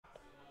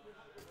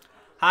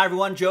Hi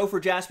everyone, Joe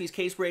for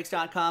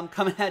JaspysCaseBreaks.com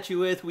coming at you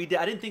with,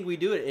 I didn't think we'd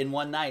do it in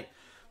one night,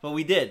 but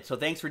we did. So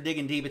thanks for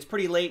digging deep. It's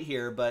pretty late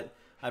here, but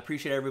I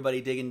appreciate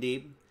everybody digging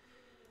deep.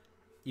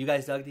 You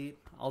guys dug deep.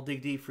 I'll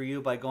dig deep for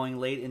you by going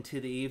late into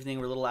the evening.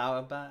 We're a little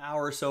about an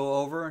hour or so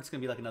over. It's going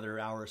to be like another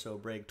hour or so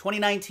break.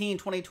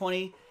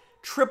 2019-2020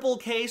 triple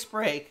case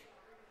break.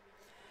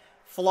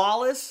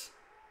 Flawless,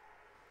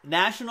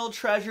 National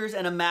Treasures,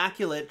 and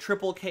Immaculate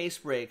triple case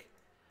break.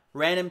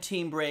 Random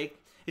team break.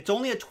 It's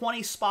only a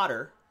 20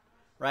 spotter,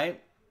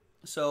 right?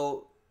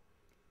 So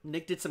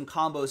Nick did some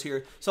combos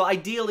here. So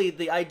ideally,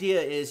 the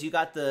idea is you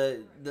got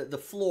the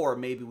floor,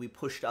 maybe we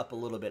pushed up a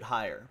little bit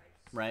higher,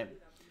 right?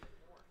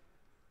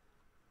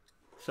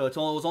 So it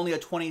was only a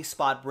 20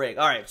 spot break.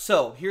 All right,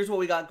 so here's what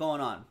we got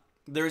going on.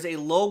 There's a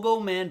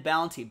Logo Man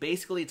bounty.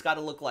 Basically, it's got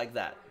to look like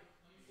that,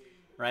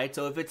 right?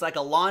 So if it's like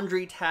a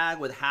laundry tag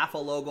with half a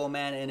Logo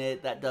Man in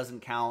it, that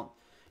doesn't count.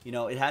 You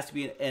know, it has to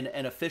be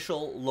an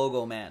official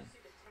Logo Man,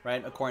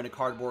 right? According to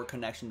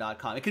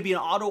cardboardconnection.com. It could be an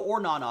auto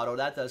or non-auto.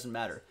 That doesn't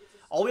matter.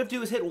 All we have to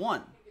do is hit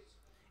one.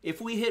 If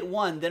we hit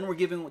one, then we're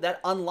giving, that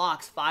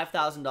unlocks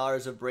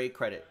 $5,000 of break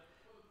credit.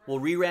 We'll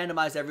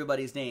re-randomize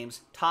everybody's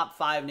names. Top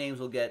 5 names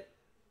will get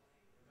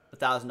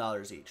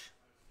 $1,000 each.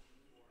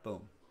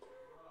 Boom.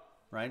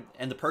 Right?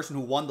 And the person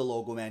who won the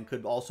Logo Man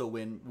could also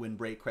win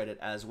break credit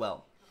as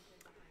well.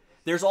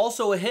 There's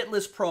also a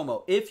hitless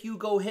promo. If you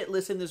go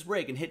hitless in this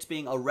break, and hits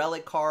being a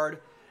relic card,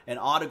 an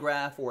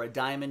autograph, or a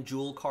diamond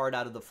jewel card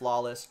out of the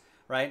Flawless,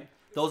 right?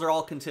 Those are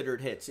all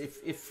considered hits.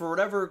 If for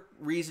whatever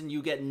reason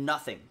you get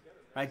nothing,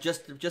 right?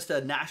 Just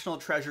a National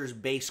Treasures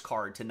base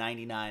card to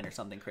 99 or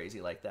something crazy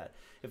like that.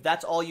 If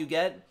that's all you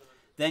get,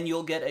 then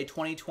you'll get a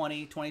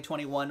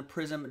 2020-2021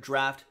 Prism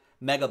Draft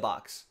Mega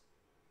Box,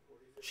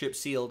 ship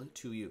sealed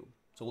to you.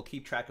 So we'll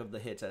keep track of the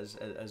hits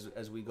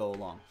as we go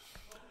along.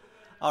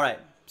 All right,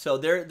 so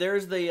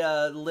there's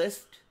the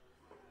list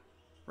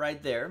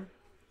right there.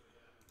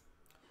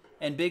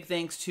 And big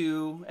thanks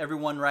to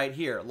everyone right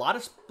here. A lot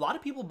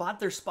of people bought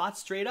their spots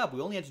straight up. We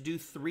only had to do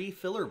 3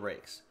 filler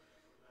breaks,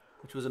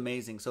 which was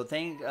amazing. So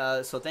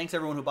thanks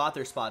everyone who bought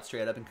their spots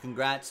straight up, and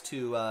congrats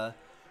to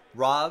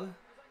Rob,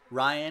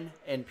 Ryan,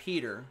 and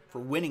Peter for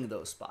winning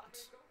those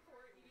spots.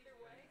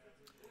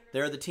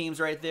 There are the teams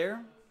right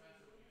there.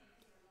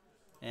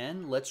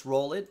 And let's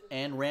roll it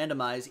and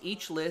randomize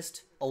each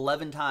list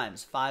 11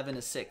 times, 5 and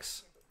a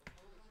 6.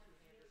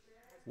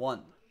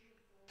 1,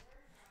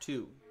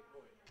 2,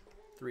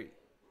 3,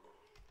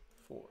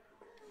 4,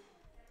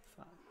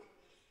 5,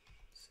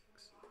 6,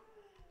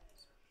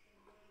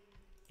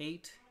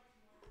 8,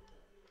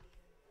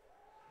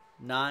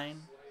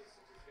 9,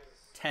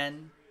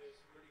 10,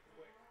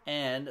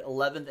 and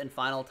 11th and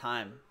final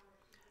time.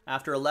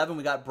 After 11,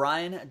 we got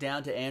Brian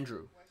down to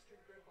Andrew.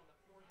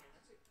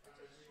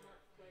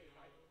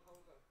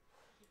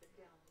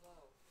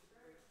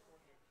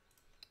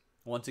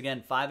 Once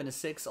again, 5 and a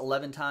 6,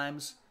 11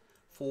 times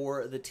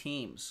for the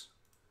teams.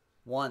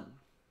 1.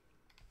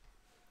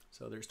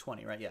 So there's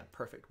 20, right? Yeah,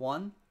 perfect.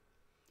 1,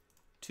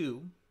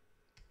 2,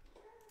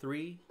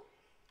 3,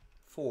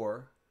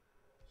 4,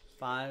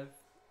 5,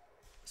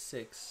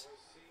 6,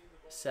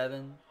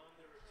 7,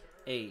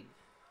 8,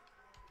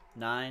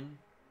 9,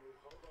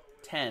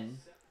 10,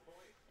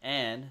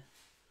 and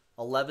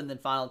 11th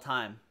and final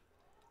time.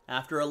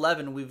 After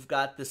 11, we've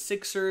got the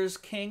Sixers,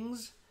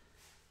 Kings,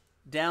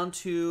 down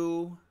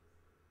to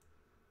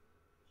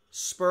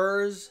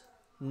Spurs,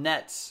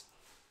 Nets.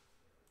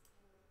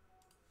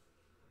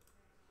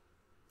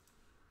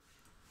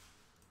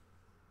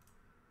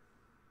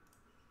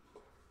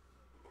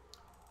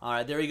 All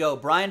right, there you go.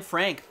 Brian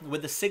Frank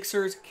with the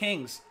Sixers,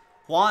 Kings.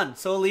 Juan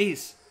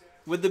Solis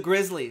with the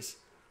Grizzlies.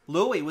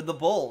 Louis with the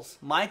Bulls.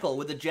 Michael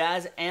with the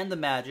Jazz and the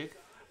Magic.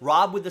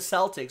 Rob with the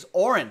Celtics.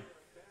 Oren,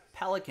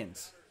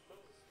 Pelicans.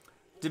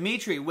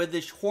 Dimitri with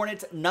the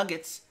Hornets,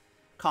 Nuggets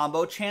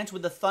combo. Chance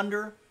with the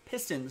Thunder,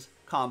 Pistons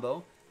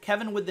combo.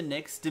 Kevin with the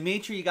Knicks.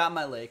 Dimitri, you got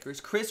my Lakers.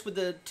 Chris with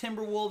the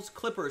Timberwolves,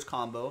 Clippers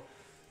combo.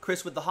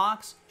 Chris with the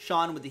Hawks.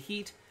 Sean with the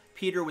Heat.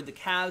 Peter with the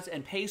Cavs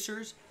and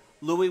Pacers.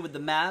 Louis with the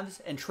Mavs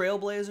and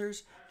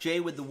Trailblazers. Jay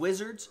with the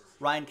Wizards.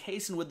 Ryan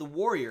Kaysen with the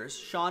Warriors.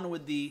 Sean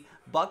with the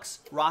Bucks,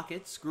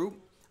 Rockets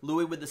group.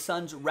 Louis with the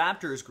Suns,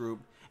 Raptors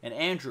group. And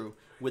Andrew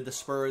with the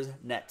Spurs,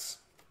 Nets.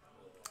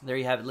 There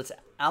you have it. Let's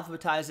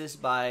alphabetize this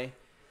by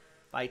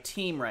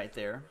team right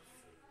there.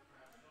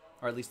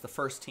 Or at least the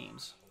first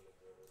teams.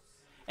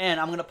 And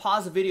I'm going to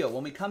pause the video.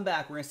 When we come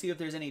back, we're going to see if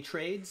there's any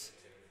trades.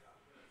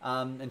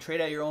 And trade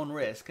at your own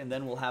risk. And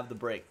then we'll have the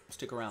break.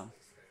 Stick around.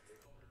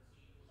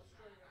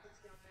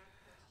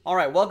 All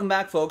right, welcome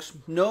back, folks.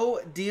 No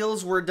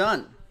deals were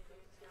done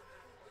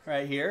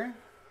right here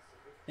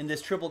in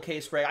this triple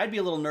case break. I'd be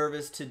a little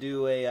nervous to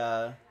do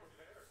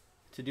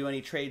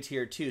any trades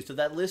here too. So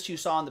that list you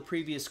saw on the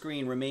previous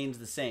screen remains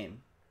the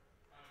same.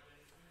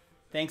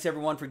 Thanks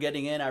everyone for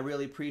getting in. I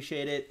really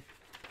appreciate it.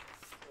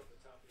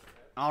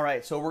 All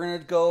right, so we're gonna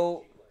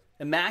go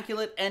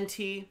Immaculate,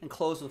 NT, and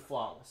close with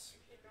Flawless.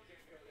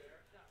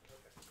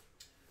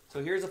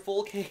 So here's a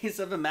full case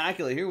of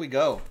Immaculate. Here we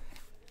go.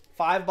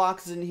 5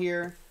 boxes in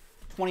here.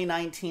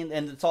 2019,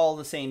 and it's all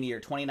the same year,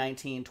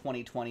 2019,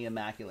 2020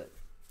 Immaculate.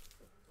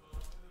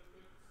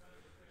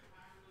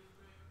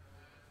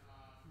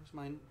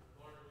 Where's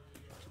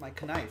my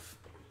knife?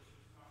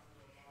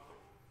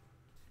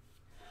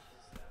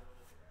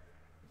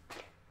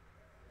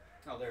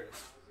 Oh, there it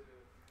is.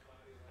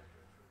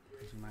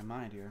 Losing my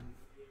mind here.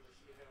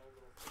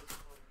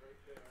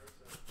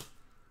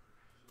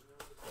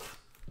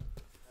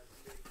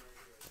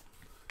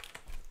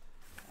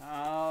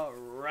 All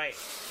right.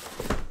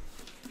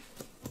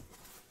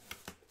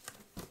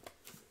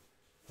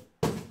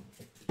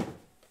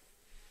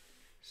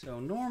 So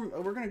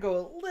we're going to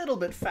go a little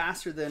bit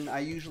faster than I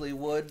usually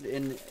would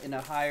in a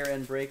higher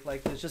end break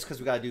like this, just because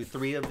we got to do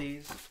 3 of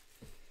these.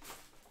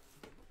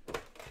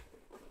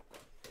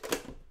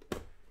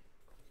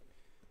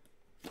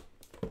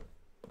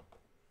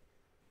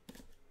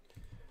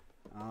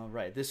 All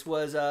right, this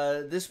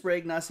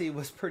break, Nussie,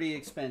 was pretty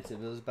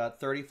expensive. It was about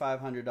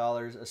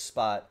 $3,500 a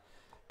spot,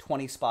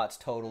 20 spots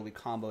total. We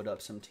comboed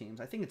up some teams.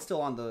 I think it's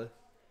still on the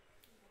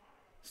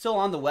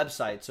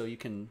website, so you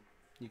can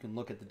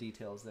look at the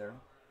details there.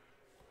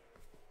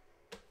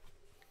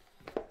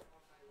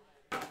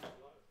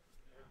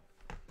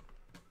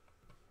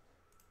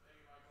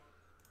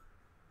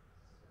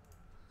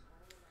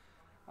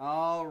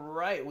 All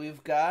right,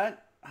 we've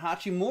got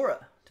Hachimura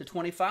to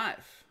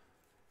 25.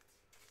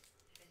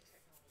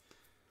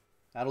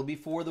 That'll be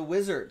for the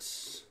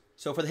Wizards.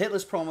 So for the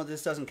hitless promo,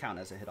 this doesn't count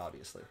as a hit,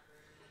 obviously.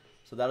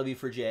 So that'll be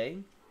for Jay.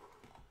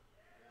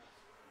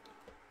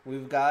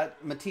 We've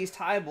got Matisse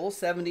Thybulle,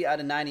 70 out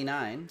of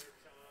 99.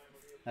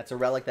 That's a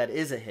relic that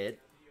is a hit.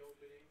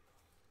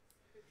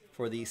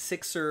 For the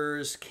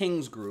Sixers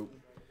Kings group.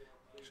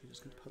 Actually,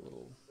 just going to put a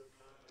little...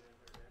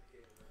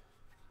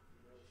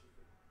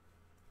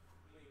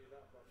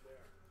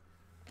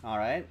 All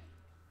right.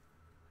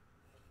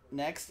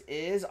 Next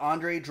is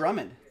Andre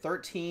Drummond,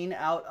 13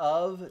 out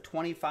of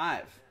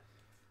 25.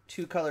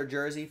 2-color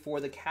jersey for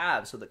the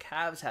Cavs. So the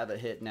Cavs have a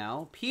hit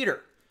now.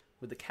 Peter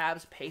with the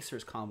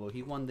Cavs-Pacers combo.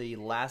 He won the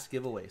last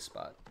giveaway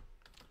spot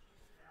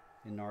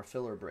in our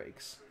filler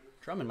breaks.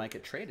 Drummond might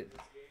get traded.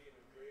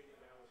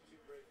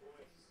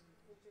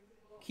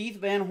 Keith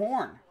Van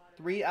Horn,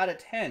 3 out of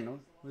 10.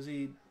 Was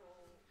he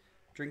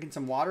drinking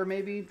some water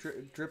maybe?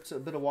 Dripped a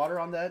bit of water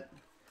on that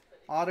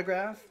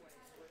autograph.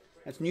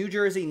 That's New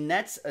Jersey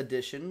Nets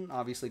edition.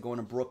 Obviously going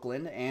to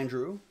Brooklyn.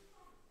 Andrew.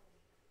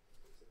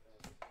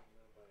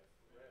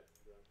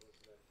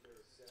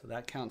 So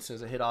that counts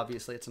as a hit.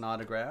 Obviously, it's an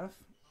autograph.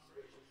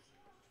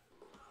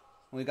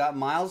 We got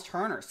Miles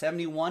Turner,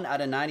 71 out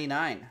of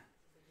 99.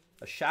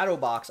 A shadow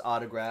box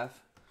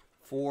autograph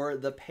for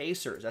the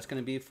Pacers. That's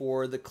going to be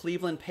for the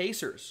Cleveland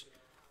Pacers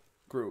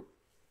group.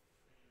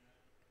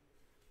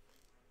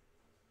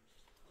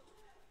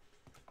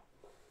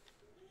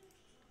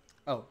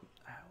 Oh,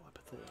 I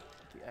put the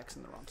X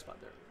in the wrong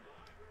spot there.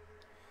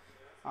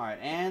 All right,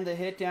 and the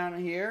hit down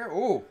here.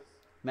 Oh,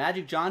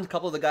 Magic Johnson. A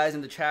couple of the guys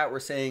in the chat were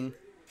saying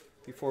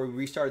before we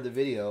restarted the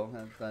video,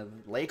 the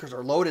Lakers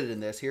are loaded in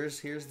this.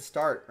 Here's the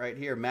start right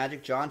here.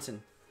 Magic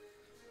Johnson.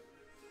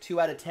 2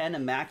 out of 10,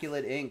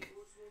 Immaculate ink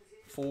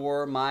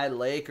for my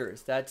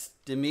Lakers. That's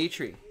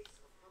Dimitri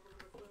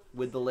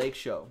with the Lake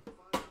Show.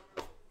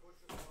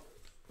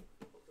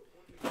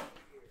 All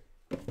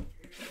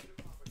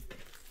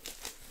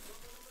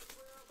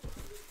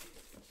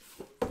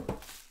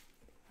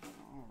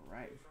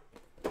right.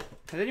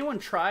 Has anyone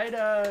tried...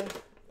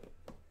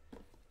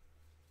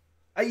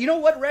 you know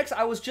what, Rex?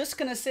 I was just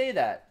going to say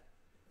that.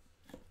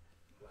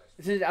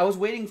 I was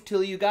waiting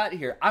till you got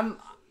here.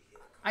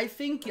 I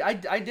think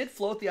I did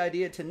float the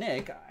idea to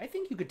Nick. I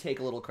think you could take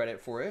a little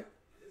credit for it.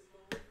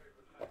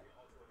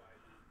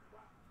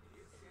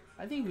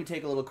 I think you could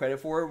take a little credit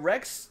for it.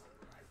 Rex,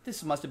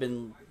 this must have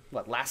been,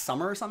 what, last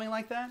summer or something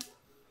like that?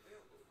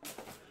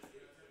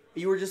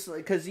 You were just,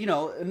 because, you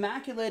know,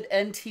 Immaculate,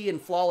 NT, and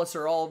Flawless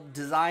are all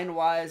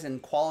design-wise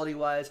and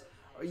quality-wise.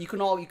 You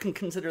can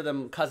consider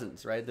them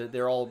cousins, right?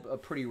 They're all a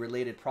pretty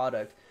related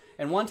product.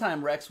 And one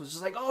time Rex was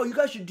just like, oh, you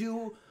guys should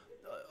do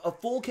a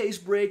full case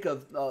break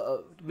of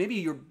maybe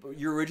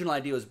your original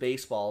idea was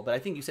baseball, but I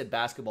think you said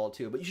basketball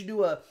too. But you should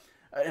do an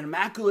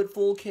Immaculate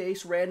full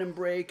case random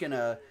break and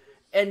a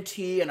NT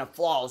and a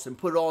Flawless and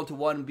put it all into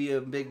one and be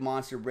a big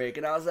monster break.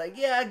 And I was like,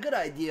 yeah, good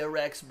idea,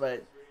 Rex,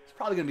 but it's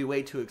probably going to be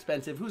way too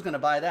expensive. Who's going to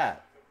buy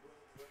that?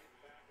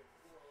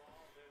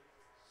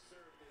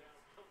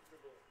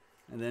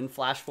 And then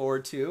flash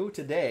forward to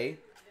today,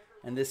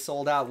 and this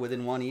sold out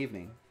within one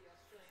evening,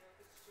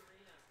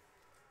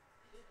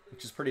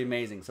 which is pretty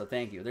amazing. So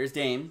thank you. There's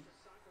Dame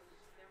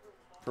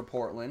for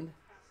Portland.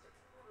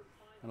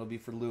 That'll be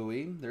for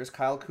Louis. There's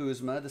Kyle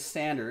Kuzma, the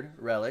standard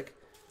relic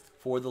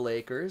for the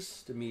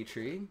Lakers.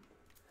 Dimitri.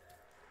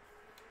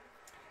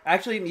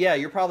 Actually, yeah,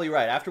 you're probably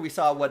right. After we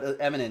saw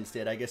what Eminence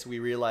did, I guess we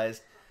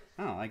realized,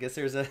 oh, I guess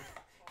there's if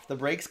the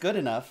break's good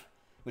enough,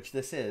 which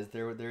this is,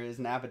 there is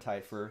an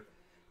appetite for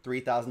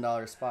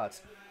 $3,000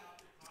 spots.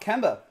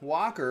 Kemba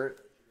Walker,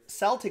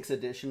 Celtics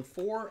edition,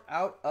 4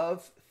 out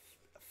of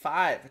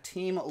 5.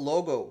 Team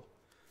logo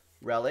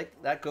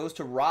relic. That goes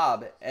to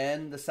Rob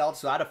and the Celtics.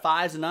 So out of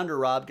 5s and under,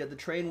 Rob, get the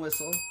train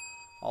whistle.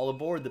 All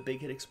aboard the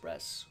Big Hit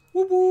Express.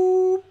 Whoop,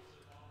 whoop.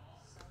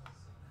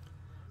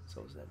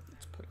 So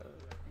let's put a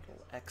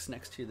little X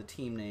next to the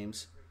team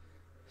names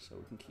so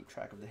we can keep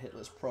track of the hit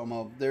list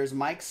promo. There's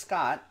Mike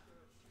Scott,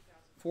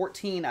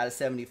 14 out of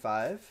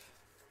 75.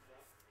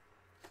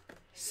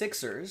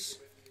 Sixers.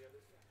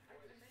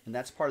 And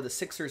that's part of the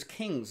Sixers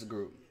Kings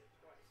group.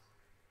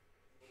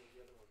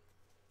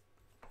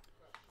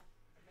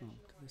 Oh,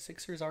 did the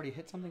Sixers already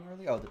hit something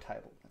early? Oh, the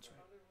title. That's right.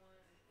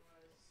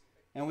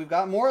 And we've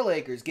got more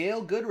Lakers.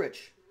 Gail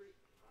Goodrich,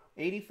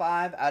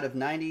 85 out of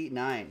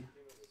 99.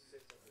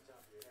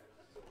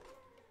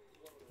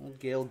 Old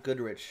Gail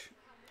Goodrich.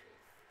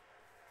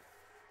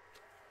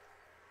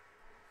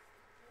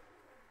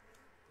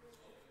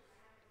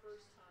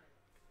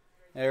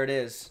 There it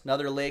is.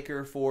 Another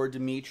Laker for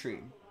Dimitri.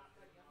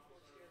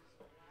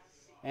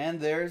 And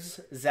there's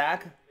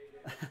Zach.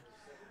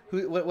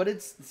 What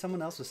did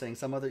someone else was saying?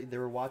 They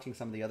were watching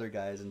some of the other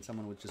guys, and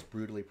someone would just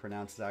brutally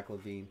pronounce Zach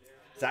Levine.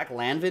 Zach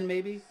Lanvin,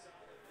 maybe?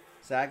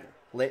 Zach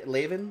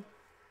Lavin?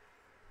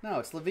 No,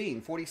 it's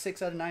Levine.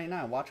 46 out of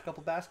 99. Watch a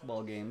couple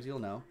basketball games, you'll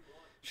know.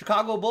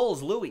 Chicago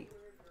Bulls, Louis.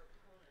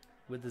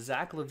 With the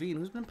Zach Levine,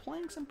 who's been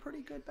playing some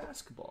pretty good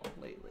basketball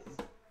lately.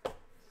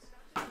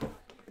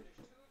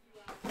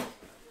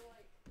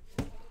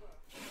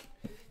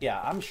 Yeah,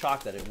 I'm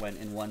shocked that it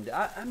went in one day.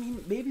 I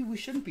mean, maybe we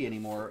shouldn't be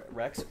anymore,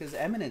 Rex, because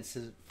Eminence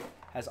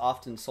has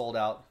often sold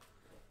out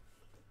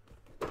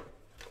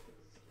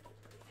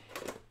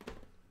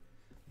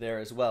there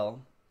as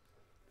well.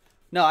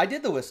 No, I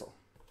did the whistle.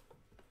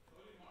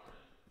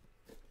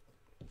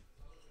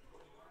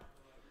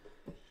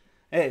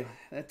 Hey,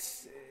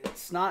 it's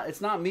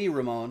not me,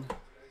 Ramon.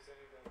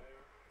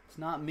 It's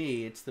not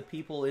me. It's the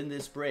people in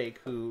this break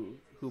who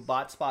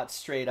bought spots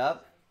straight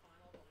up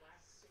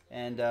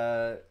and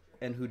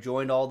who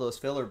joined all those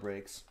filler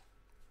breaks.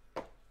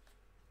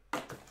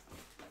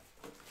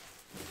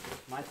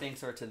 My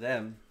thanks are to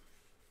them.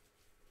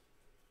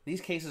 These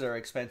cases are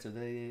expensive.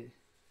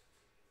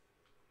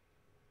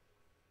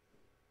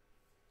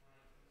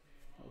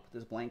 I'll put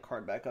this blank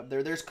card back up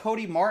there. There's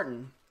Cody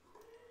Martin.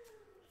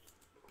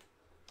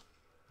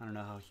 I don't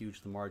know how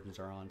huge the margins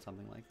are on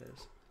something like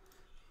this.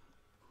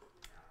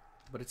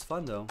 But it's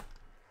fun, though.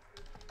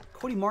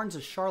 Cody Martin's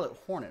a Charlotte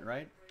Hornet,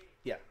 right?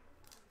 Yeah.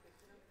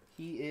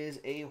 He is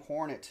a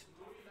Hornet.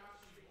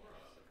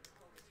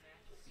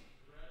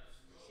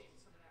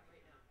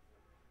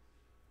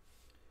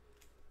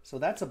 So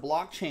that's a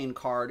blockchain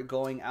card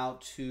going out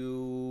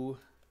to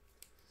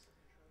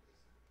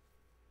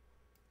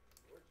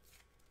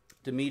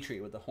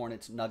Dimitri with the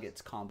Hornets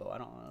Nuggets combo. I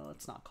don't know.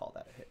 Let's not call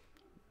that a hit.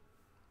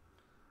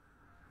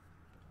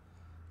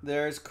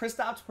 There's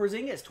Kristaps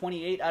Porzingis,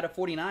 28 out of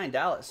 49,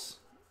 Dallas.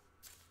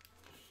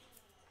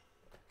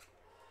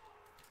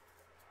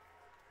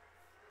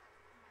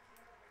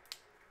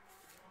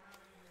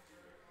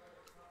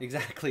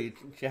 Exactly,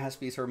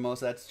 Jaspy's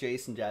Hermosa. That's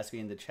Jason Jaspy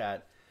in the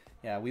chat.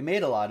 Yeah, we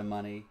made a lot of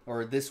money,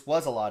 or this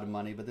was a lot of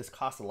money, but this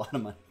cost a lot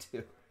of money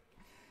too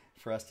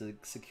for us to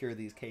secure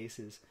these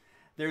cases.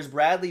 There's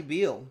Bradley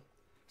Beal,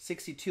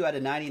 62 out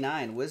of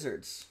 99,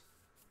 Wizards.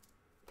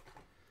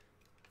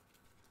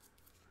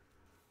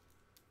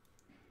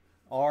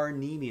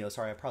 Nemio,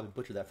 sorry, I probably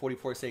butchered that.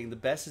 44 saying, the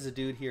best is a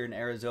dude here in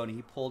Arizona.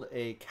 He pulled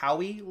a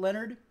Kawhi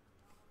Leonard.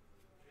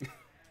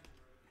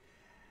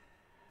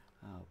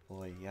 Oh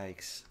boy,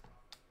 yikes.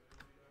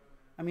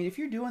 I mean, if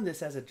you're doing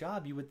this as a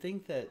job, you would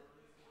think that,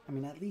 I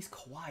mean, at least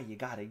Kawhi you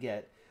gotta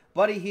get.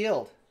 Buddy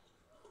Hield.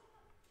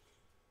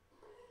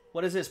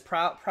 What is this?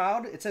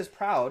 Proud? It says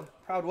proud.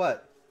 Proud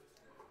what?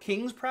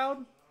 Kings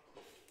proud?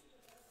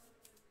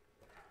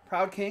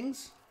 Proud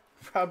Kings?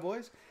 Proud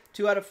Boys?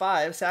 2 out of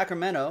 5.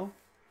 Sacramento.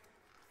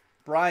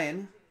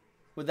 Brian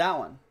with that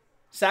one.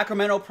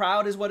 Sacramento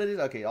proud is what it is?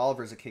 Okay,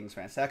 Oliver's a Kings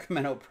fan.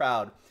 Sacramento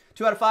proud.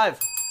 2 out of 5.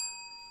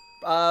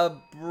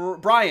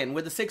 Brian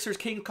with the Sixers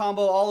Kings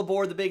combo, all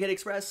aboard the Big Hit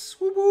Express.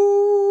 Whoop,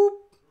 whoop.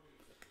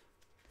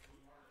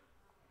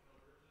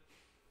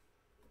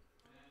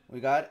 We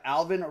got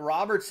Alvin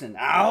Robertson.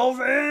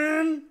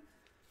 Alvin!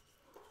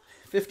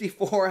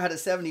 54 out of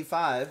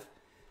 75.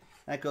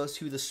 That goes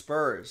to the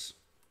Spurs.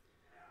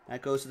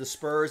 That goes to the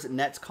Spurs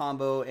Nets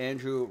combo,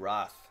 Andrew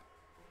Roth.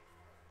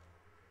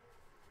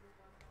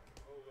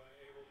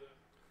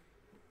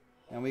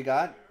 And we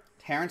got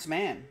Terrence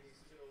Mann.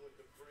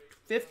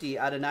 50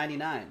 out of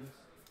 99.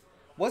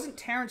 Wasn't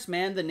Terrence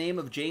Mann the name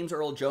of James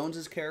Earl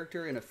Jones's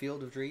character in A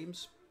Field of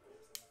Dreams?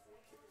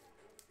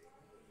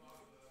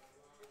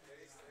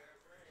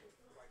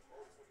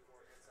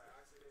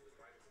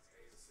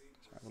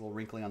 Sorry, a little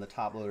wrinkling on the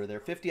top loader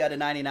there. 50 out of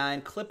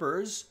 99.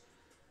 Clippers.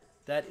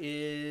 That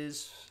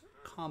is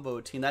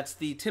combo team. That's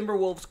the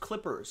Timberwolves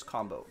Clippers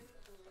combo.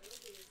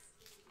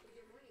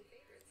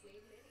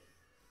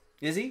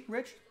 Is he,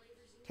 Rich?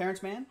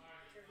 Terrence Mann?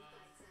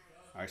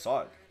 I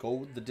saw it.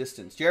 Go the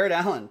distance. Jared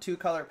Allen,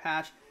 2-color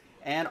patch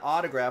and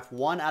autograph.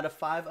 1 out of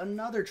 5.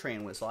 Another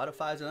train whistle. Out of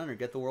 5s and under.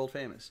 Get the world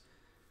famous.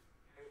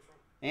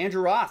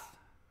 Andrew Roth.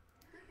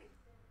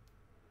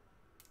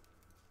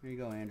 There you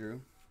go,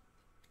 Andrew.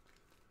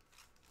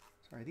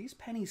 Sorry, these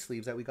penny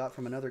sleeves that we got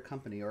from another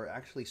company are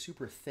actually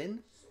super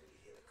thin.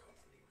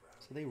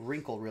 So they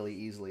wrinkle really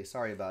easily.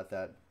 Sorry about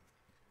that.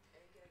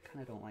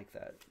 Kind of don't like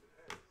that.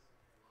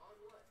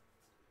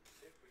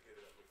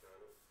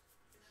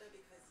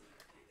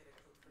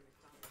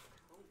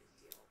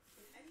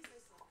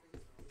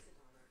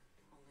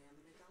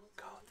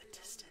 Go the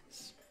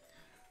distance.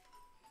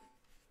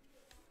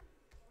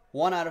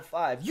 1 out of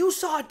 5. You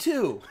saw it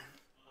too!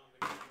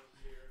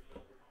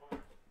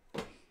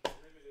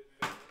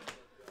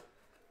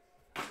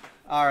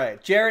 All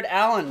right, Jared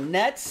Allen,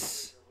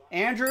 Nets,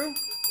 Andrew,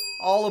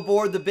 all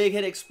aboard the Big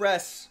Hit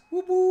Express.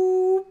 Whoop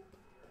whoop.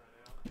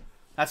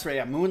 That's right,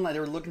 yeah, Moonlight. They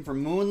were looking for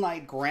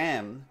Moonlight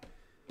Graham,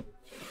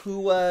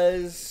 who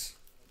was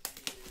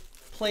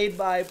played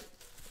by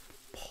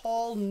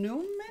Paul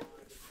Newman?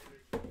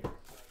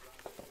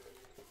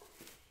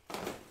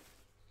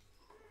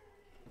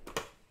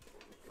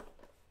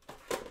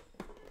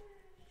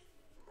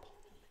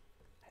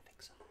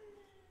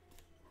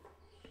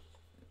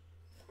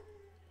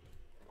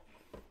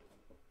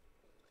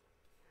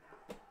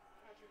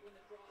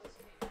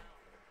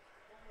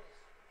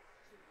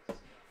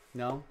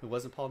 No, it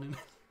wasn't Paul Newman.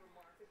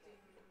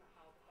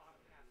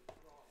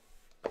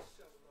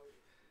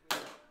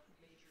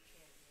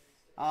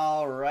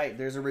 All right,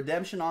 there's a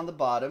redemption on the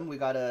bottom. We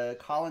got a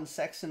Colin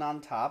Sexton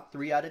on top,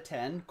 3 out of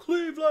 10.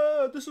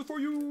 Cleveland, this is for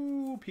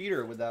you.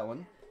 Peter with that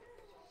one.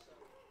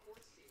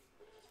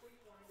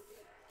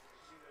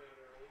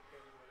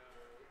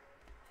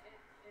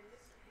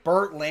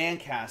 Burt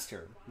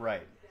Lancaster,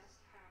 right.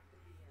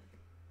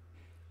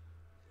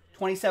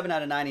 27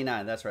 out of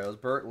 99, that's right. It was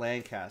Burt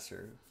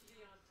Lancaster.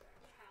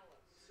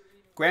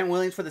 Grant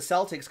Williams for the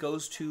Celtics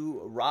goes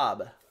to Rob.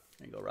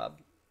 There you go, Rob.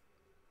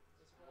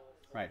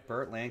 Right,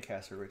 Burt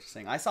Lancaster, Rich is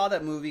saying. I saw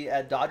that movie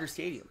at Dodger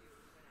Stadium.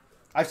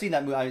 I've seen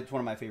that movie. It's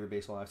one of my favorite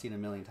baseball. I've seen it a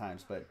million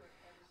times. But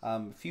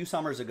a few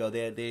summers ago,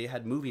 they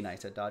had movie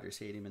nights at Dodger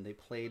Stadium, and they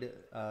played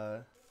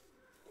that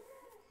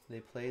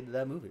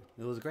movie.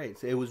 It was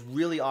great. It was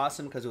really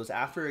awesome because it was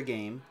after a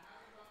game,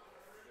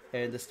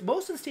 and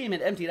most of the stadium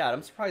had emptied out.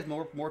 I'm surprised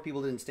more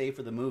people didn't stay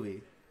for the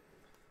movie.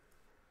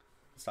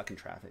 Stuck in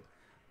traffic.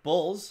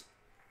 Bulls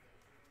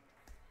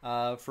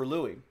for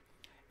Louis,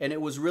 and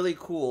it was really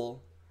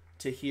cool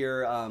to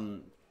hear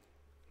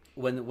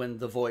when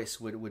the voice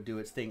would do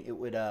its thing. It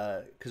would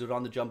because it was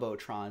on the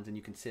jumbotrons, and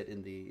you can sit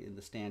in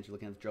the stands. You're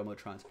looking at the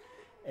jumbotrons,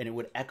 and it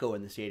would echo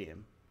in the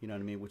stadium. You know what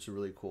I mean? Which is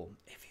really cool.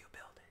 If you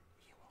build it,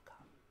 he will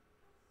come.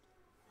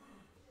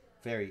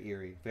 Very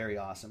eerie, very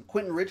awesome.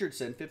 Quentin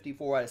Richardson,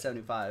 54 out of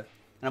 75,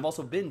 and I've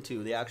also been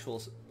to the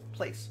actual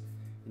place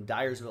in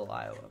Dyersville,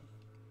 Iowa.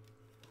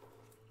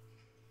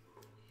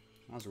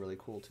 That was really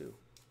cool too.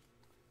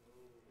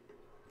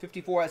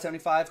 54 out of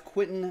 75.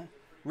 Quentin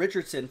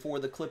Richardson for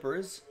the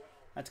Clippers.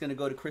 That's going to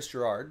go to Chris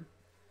Gerard.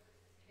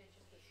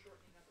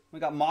 We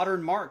got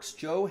Modern Marks.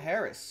 Joe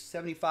Harris.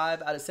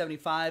 75 out of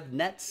 75.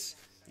 Nets.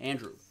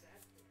 Andrew.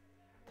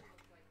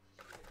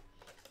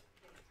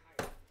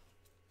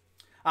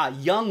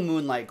 Young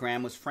Moonlight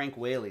Graham was Frank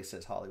Whaley,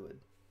 says Hollywood.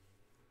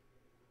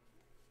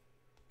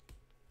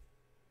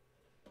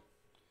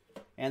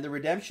 And the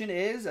redemption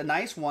is a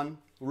nice one.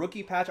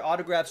 Rookie patch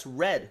autographs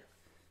red.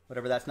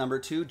 Whatever that's number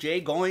 2.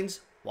 Jay Goins.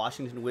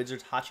 Washington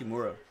Wizards.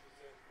 Hachimura.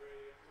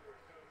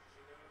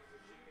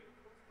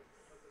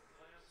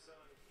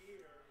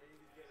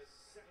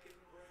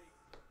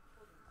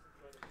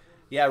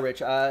 Yeah,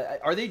 Rich.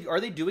 Are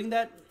they doing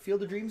that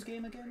Field of Dreams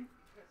game again?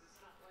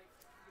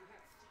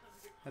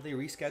 Have they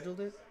rescheduled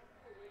it?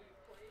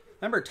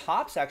 Remember,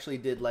 Topps actually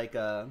did like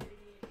a.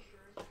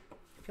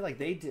 I feel like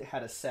they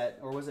had a set,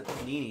 or was it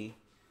Panini?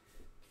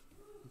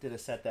 Did a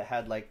set that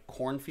had like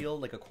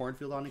cornfield, like a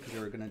cornfield on it, because they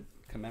were gonna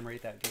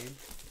commemorate that game.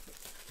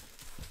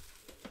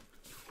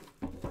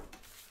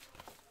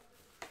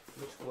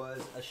 Which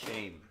was a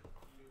shame.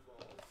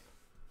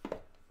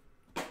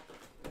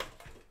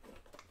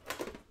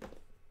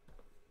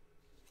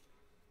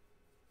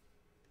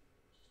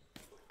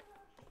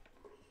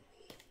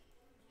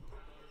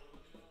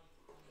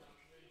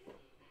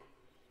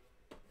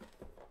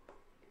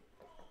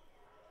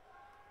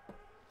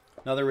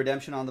 Another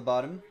redemption on the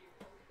bottom.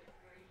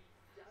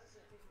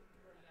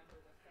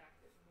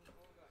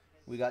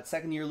 We got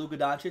second-year Luka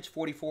Doncic,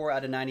 44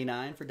 out of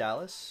 99 for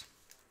Dallas.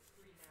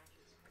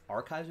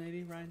 Archives,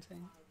 maybe, Ryan's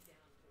saying?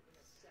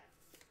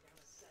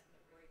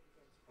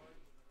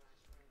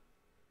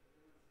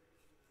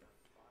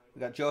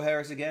 We got Joe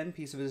Harris again,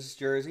 piece of his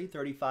jersey,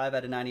 35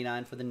 out of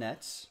 99 for the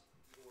Nets.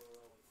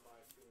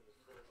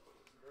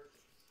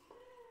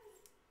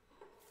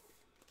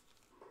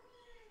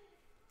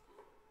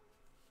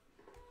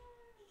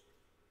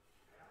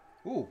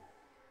 Ooh,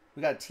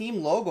 we got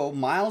team logo,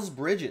 Miles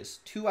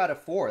Bridges, 2 out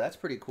of 4. That's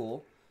pretty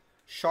cool.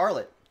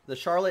 Charlotte, the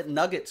Charlotte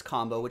Nuggets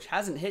combo, which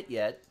hasn't hit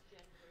yet.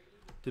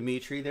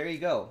 Dimitri, there you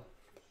go.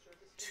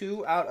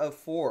 2 out of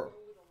 4.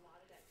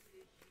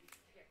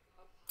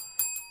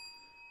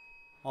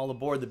 All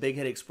aboard the Big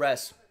Hit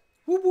Express.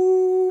 Whoop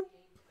whoop.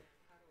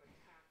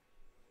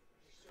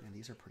 Man,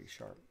 these are pretty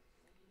sharp.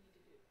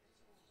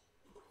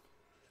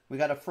 We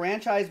got a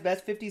franchise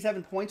best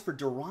 57 points for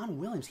Deron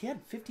Williams. He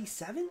had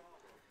 57?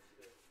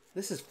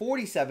 This is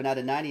 47 out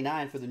of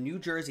 99 for the New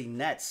Jersey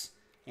Nets.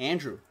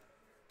 Andrew.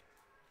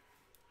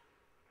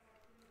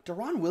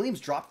 Deron Williams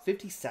dropped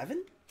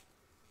 57?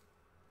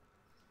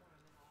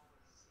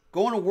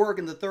 Going to work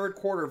in the third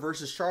quarter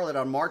versus Charlotte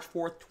on March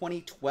 4th,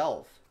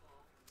 2012.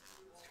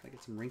 Let's try to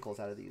get some wrinkles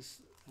out of these.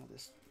 Oh,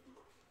 this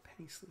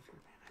penny sleeve here,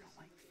 man. I don't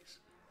like these.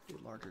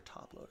 Need a larger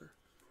top loader.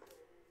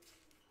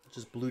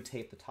 Just blue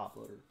tape the top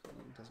loader.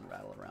 It doesn't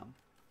rattle around.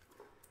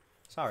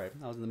 Sorry,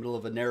 I was in the middle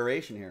of a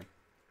narration here.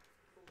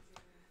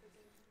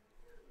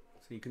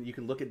 So you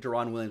can look at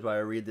Deron Williams while I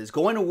read this.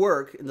 Going to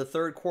work in the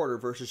third quarter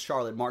versus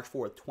Charlotte, March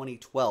 4th,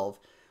 2012.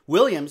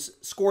 Williams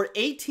scored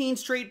 18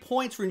 straight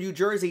points for New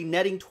Jersey,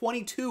 netting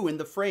 22 in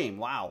the frame.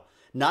 Wow.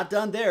 Not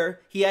done there.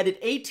 He added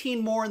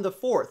 18 more in the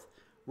fourth,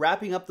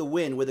 wrapping up the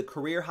win with a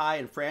career high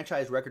and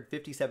franchise record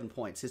 57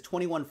 points. His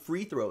 21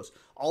 free throws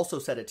also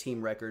set a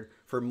team record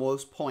for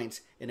most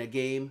points in a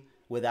game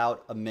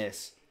without a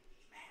miss.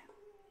 Man.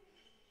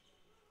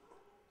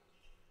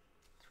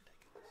 It's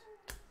ridiculous.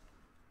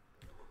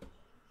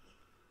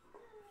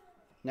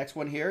 Next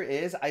one here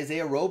is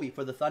Isaiah Roby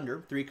for the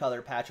Thunder.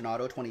 3-color patch and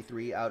auto,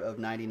 23 out of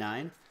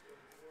 99.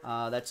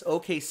 That's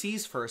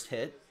OKC's first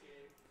hit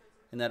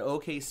in that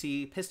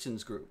OKC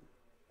Pistons group.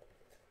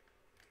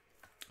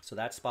 So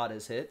that spot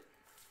is hit.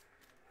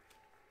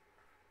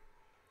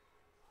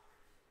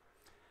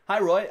 Hi,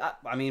 Roy.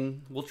 I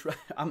mean, we'll try.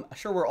 I'm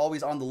sure we're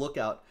always on the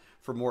lookout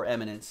for more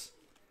eminence.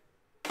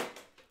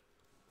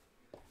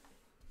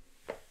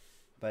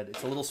 But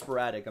it's a little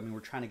sporadic. I mean, we're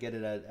trying to get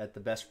it at the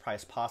best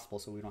price possible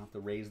so we don't have to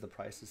raise the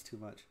prices too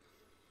much.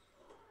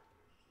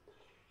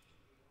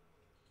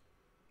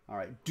 All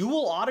right.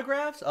 Dual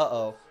autographs?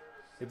 Uh-oh.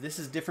 If this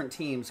is different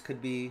teams,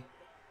 could be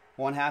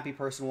one happy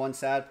person, one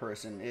sad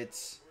person.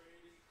 It's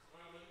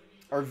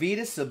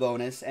Arvydas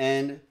Sabonis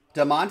and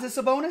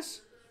Domantas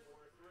Sabonis?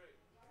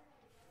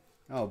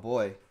 Oh,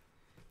 boy.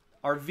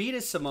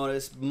 Arvydas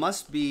Sabonis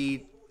must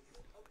be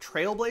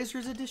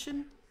Trailblazers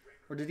edition?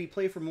 Or did he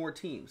play for more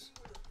teams?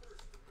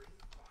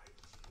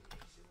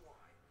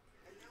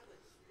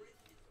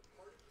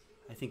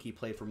 I think he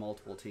played for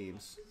multiple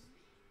teams.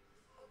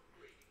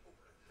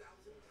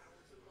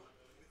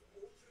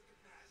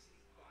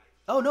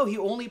 Oh, no, he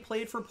only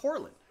played for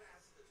Portland.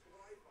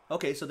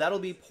 Okay, so that'll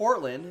be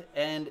Portland,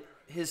 and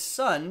his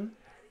son,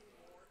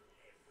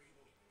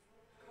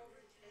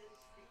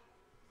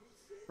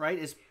 right,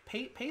 is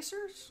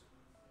Pacers?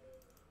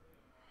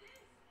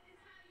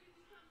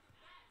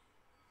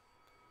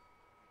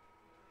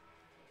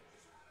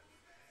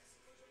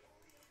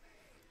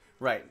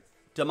 Right.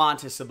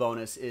 Domantas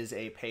Sabonis is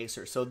a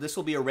Pacer. So this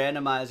will be a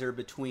randomizer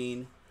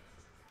between...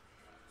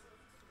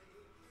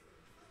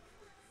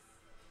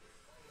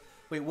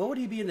 Wait, what would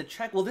he be in the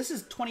check? Well, this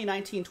is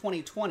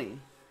 2019-2020.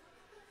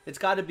 It's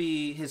got to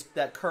be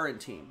that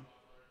current team.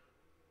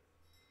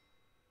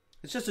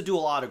 It's just a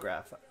dual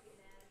autograph.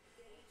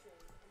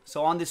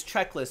 So on this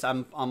checklist,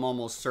 I'm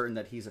almost certain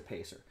that he's a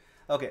Pacer.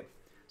 Okay,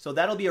 so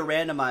that'll be a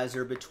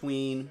randomizer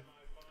between...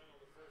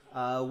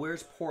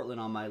 where's Portland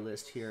on my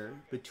list here?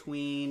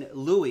 Between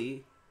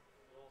Louis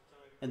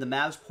and the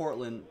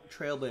Mavs-Portland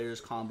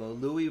Trailblazers combo.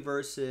 Louis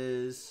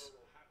versus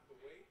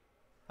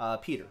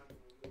Peter.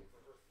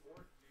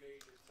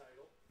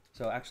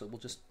 So actually, we'll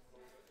just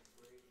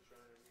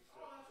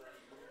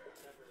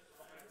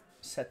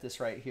set this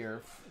right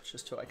here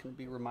just so I can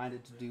be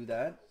reminded to do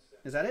that.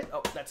 Is that it?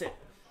 Oh, that's it.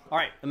 All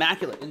right,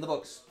 Immaculate in the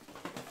books.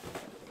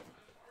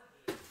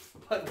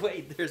 But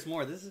wait, there's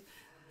more. This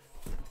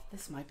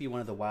might be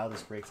one of the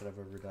wildest breaks that I've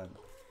ever done.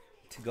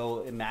 To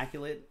go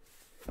Immaculate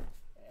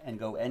and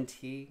go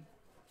NT.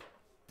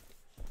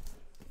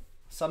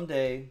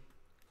 Someday,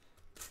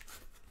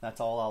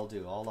 that's all I'll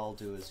do. All I'll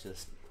do is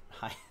just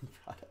high-end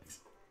products.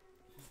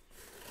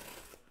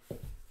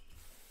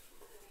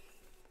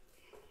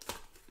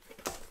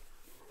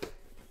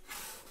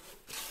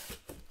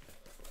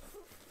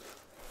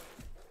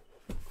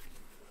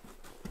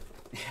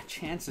 Yeah,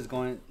 Chance is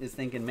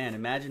thinking, man,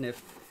 imagine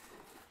if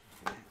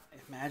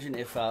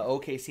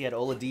OKC had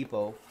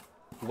Oladipo,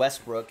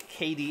 Westbrook,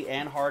 KD,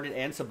 and Harden,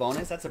 and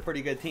Sabonis. That's a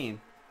pretty good team.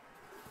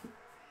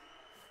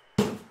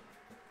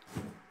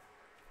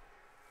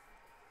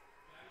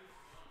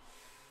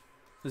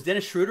 Was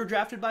Dennis Schroeder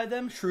drafted by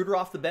them? Schroeder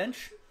off the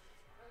bench?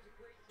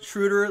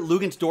 Schroeder,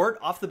 Lugens Dort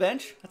off the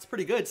bench? That's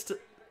pretty good.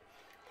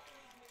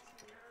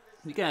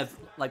 You can have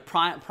like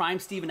prime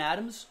Steven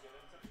Adams.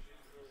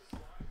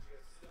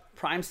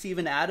 Prime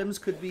Steven Adams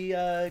could be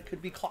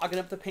clogging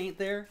up the paint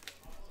there.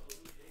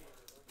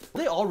 Are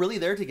they all really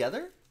there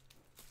together?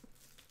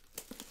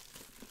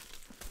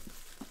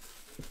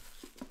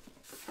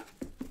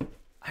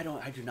 I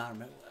do not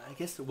remember. I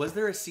guess, was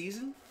there a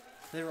season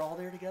they were all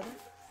there together?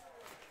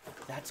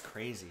 That's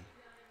crazy.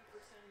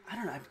 I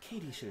don't know.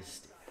 KD should have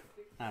stayed.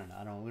 I don't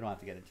know. We don't have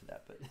to get into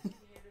that, but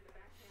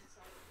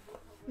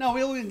no,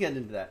 we can get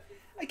into that.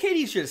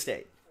 KD should have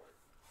stayed.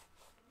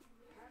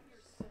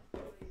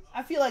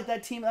 I feel like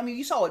that team. I mean,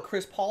 you saw what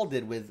Chris Paul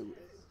did with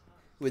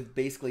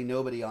basically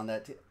nobody on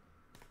that team.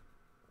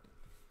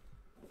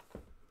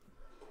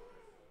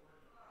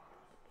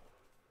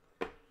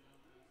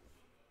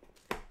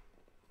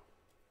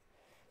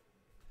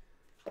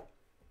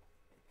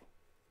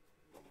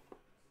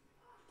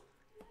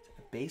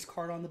 base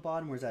card on the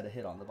bottom, or is that a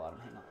hit on the bottom?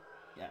 Hang on.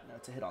 Yeah, no,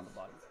 it's a hit on the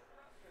bottom.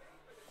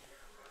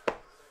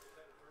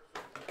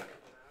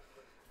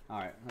 All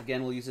right,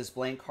 again, we'll use this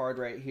blank card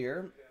right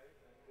here.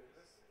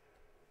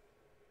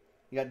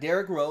 You got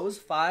Derrick Rose,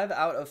 5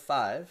 out of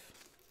 5.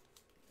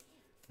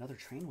 Another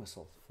train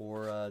whistle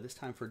for this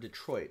time for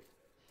Detroit.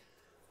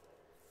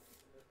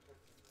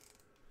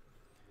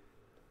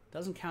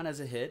 Doesn't count as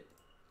a hit,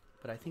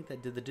 but I think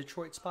that did the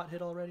Detroit spot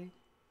hit already?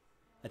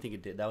 I think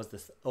it did. That was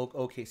the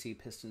OKC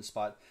Pistons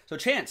spot. So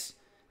Chance,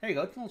 there you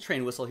go. A little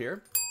train whistle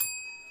here.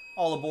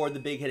 All aboard the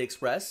Big Hit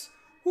Express.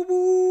 Whoop,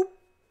 whoop.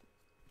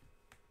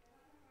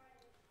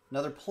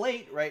 Another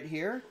plate right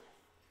here.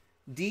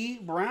 D.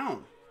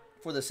 Brown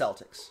for the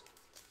Celtics.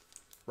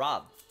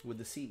 Rob with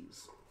the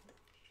C's.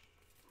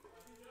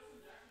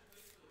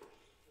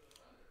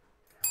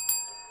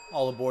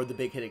 All aboard the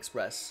Big Hit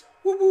Express.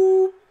 Whoop,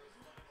 whoop.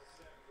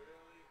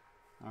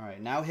 All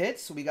right, now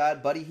hits. We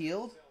got Buddy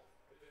Hield.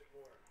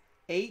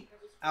 8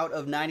 out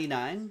of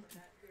 99.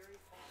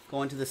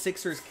 Going to the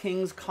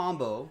Sixers-Kings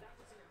combo.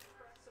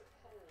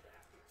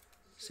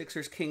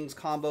 Sixers-Kings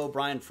combo,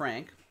 Brian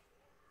Frank.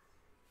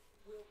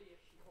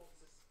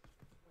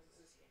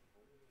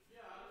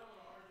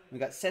 We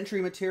got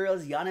Century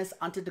Materials, Giannis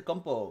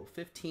Antetokounmpo,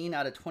 15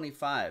 out of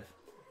 25.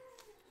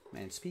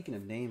 Man, speaking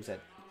of names that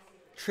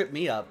tripped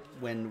me up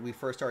when we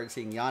first started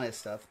seeing Giannis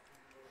stuff,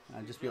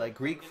 I'd just be like,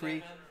 Greek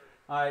Freak.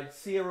 All right,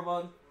 see you,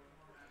 everyone.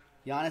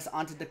 Giannis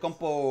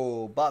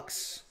Antetokounmpo,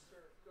 Bucks.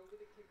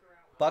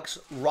 Bucks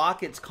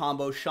Rockets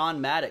combo,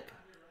 Sean Maddock.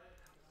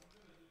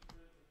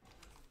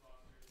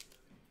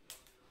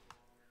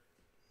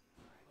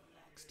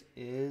 Next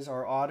is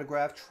our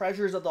autograph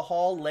Treasures of the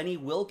Hall, Lenny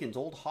Wilkins,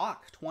 Old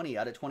Hawk, 20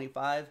 out of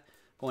 25.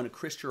 Going to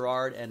Chris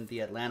Gerard and the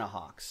Atlanta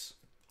Hawks.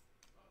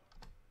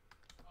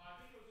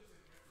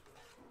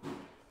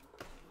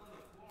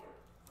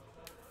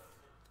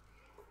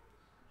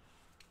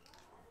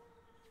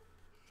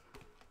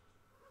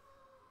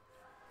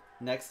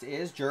 Next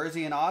is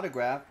jersey and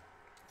autograph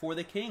for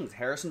the Kings.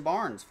 Harrison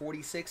Barnes,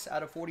 46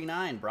 out of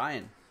 49.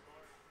 Brian.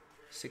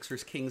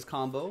 Sixers-Kings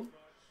combo.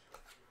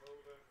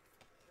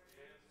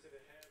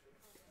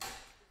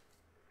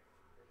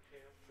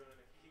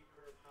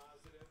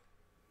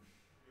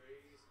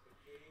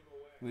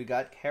 We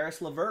got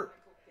Karis LeVert.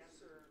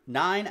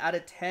 9 out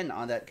of 10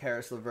 on that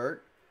Karis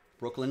LeVert.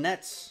 Brooklyn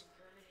Nets.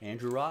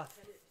 Andrew Roth.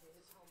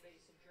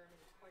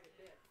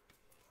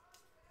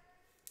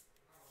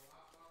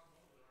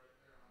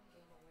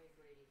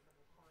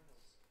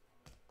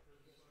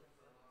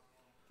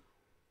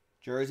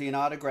 Jersey and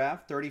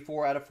autograph,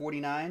 34 out of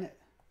 49.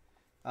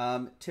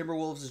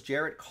 Timberwolves is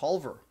Jarrett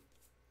Culver.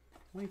 I'm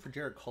waiting for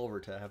Jarrett Culver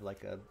to have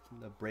like a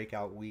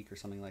breakout week or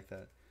something like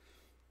that.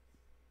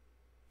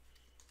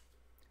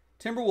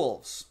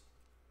 Timberwolves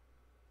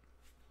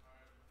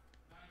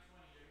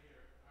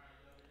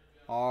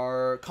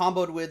are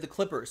comboed with the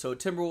Clippers. So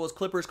Timberwolves,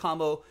 Clippers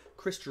combo,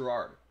 Chris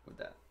Gerard with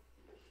that.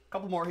 A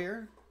couple more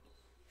here.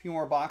 A few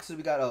more boxes.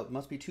 We got,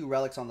 must be 2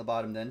 relics on the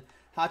bottom then.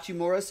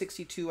 Hachimura,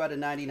 62 out of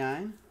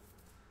 99.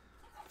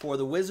 For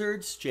the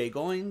Wizards, Jay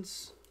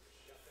Goins.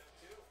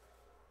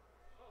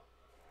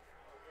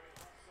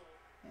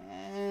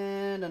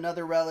 And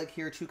another relic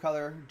here,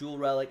 2-color, dual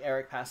relic,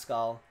 Eric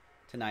Pascal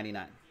to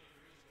 99.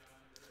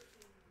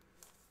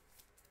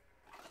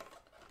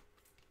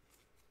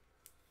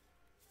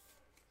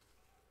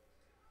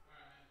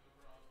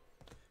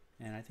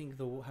 And I think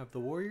have the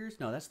Warriors?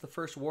 No, that's the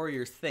first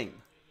Warriors thing.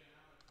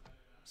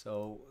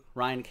 So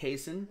Ryan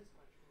Kaysen,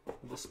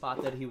 the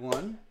spot that he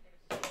won.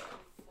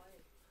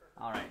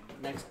 All right,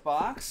 next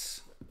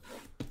box.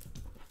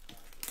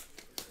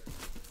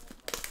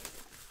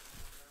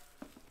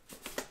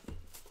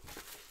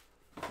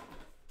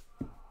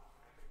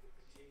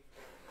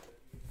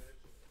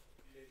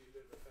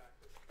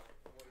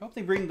 I hope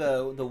they bring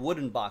the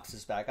wooden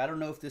boxes back. I don't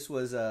know if this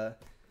was if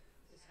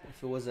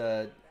it was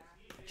a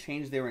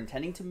change they were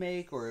intending to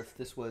make, or if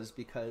this was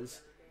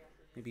because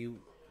maybe it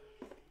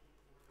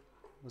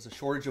was a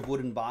shortage of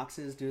wooden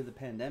boxes due to the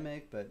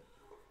pandemic, but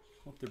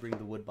hope they bring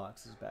the wood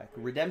boxes back.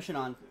 Redemption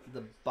on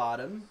the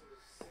bottom.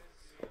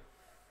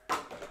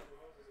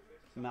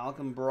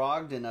 Malcolm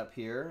Brogdon up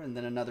here, and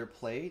then another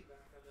plate.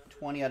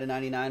 20 out of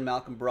 99,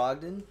 Malcolm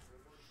Brogdon.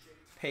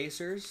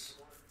 Pacers.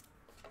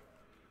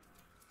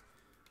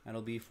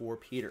 That'll be for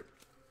Peter.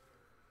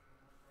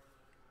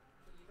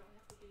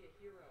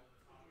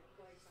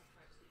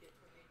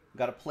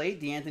 Got a plate,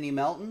 DeAnthony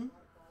Melton.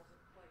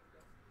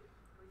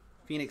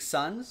 Phoenix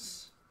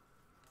Suns.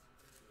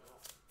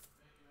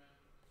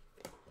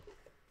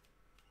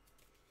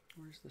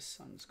 Where's the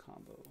Suns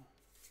combo?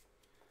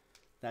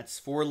 That's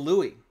for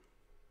Louis.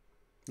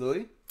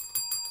 Louis?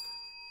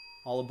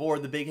 All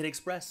aboard the Big Hit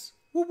Express.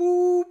 Whoop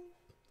whoop.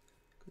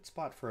 Good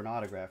spot for an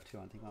autograph, too.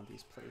 I think on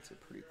these plates are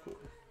pretty cool.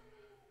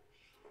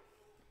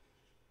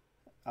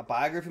 A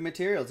biography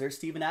materials. There's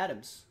Steven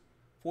Adams.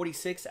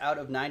 46 out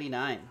of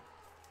 99.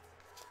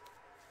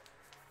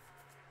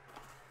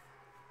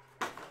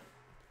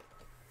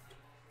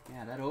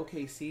 Yeah, that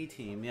OKC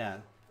team, yeah.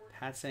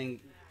 Pat's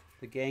saying,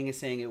 the gang is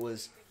saying it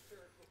was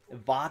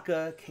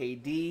Ibaka,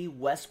 KD,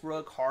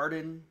 Westbrook,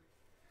 Harden.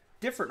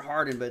 Different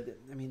Harden, but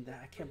I mean,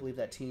 I can't believe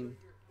that team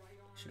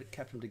should have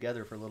kept them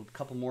together for a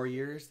couple more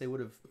years. They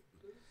would have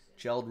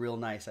gelled real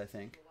nice, I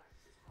think.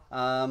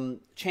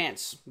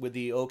 Chance with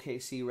the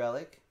OKC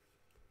relic.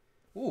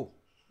 Ooh,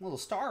 a little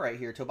star right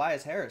here.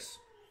 Tobias Harris.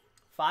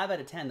 5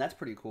 out of 10. That's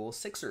pretty cool.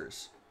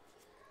 Sixers.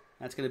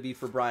 That's going to be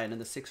for Brian in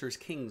the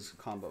Sixers-Kings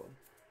combo.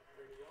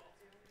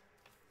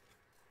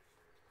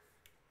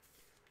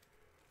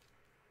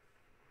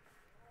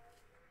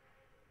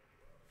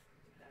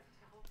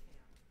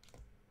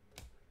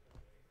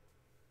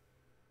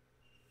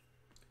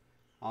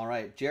 All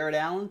right, Jared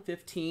Allen,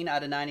 15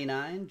 out of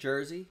 99,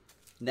 jersey.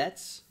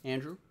 Nets,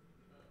 Andrew.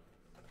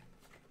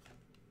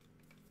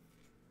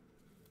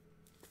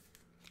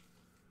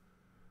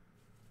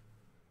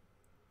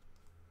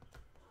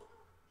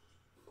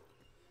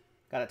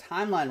 Got a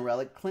timeline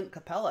relic, Clint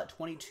Capella,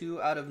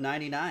 22 out of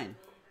 99.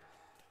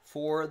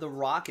 For the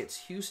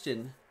Rockets,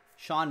 Houston,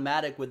 Sean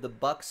Maddock with the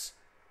Bucks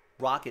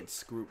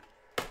Rockets group.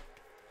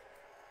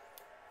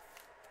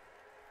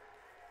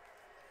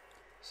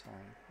 Sorry.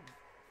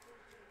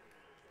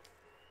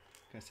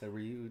 Like I said,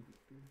 you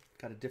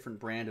got a different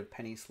brand of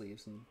penny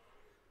sleeves, and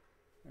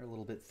they're a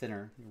little bit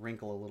thinner. You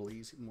wrinkle a little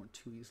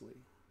too easily.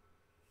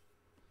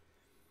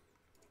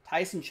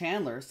 Tyson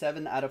Chandler,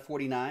 7 out of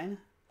 49.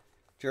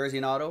 Jersey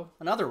and auto,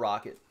 another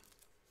Rocket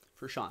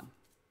for Sean.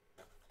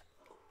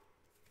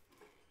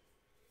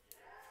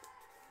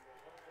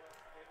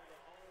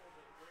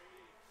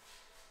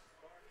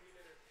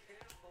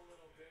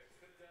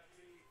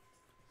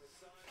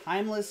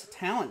 Timeless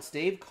Talents,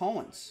 Dave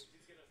Cowens.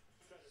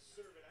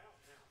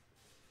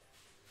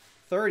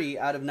 30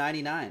 out of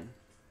 99.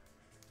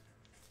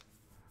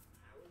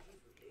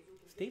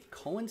 Is Dave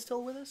Cohen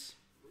still with us?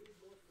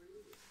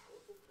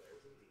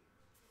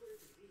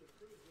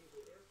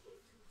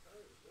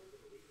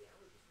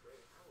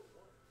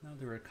 No,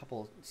 there were a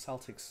couple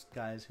Celtics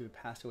guys who had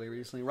passed away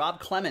recently. Rob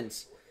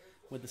Clemens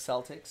with the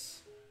Celtics.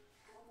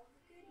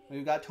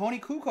 We've got Tony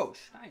Kukoc.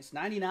 Nice.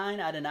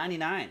 99 out of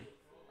 99.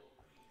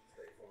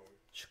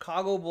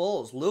 Chicago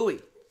Bulls.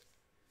 Louis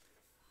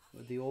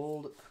with the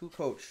old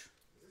Kukoc.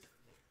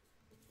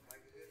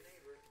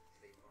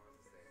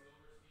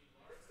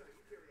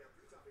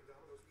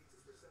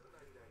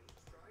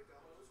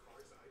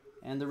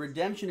 And the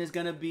redemption is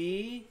going to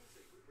be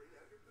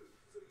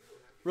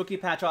rookie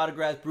patch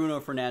autograph Bruno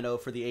Fernando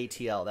for the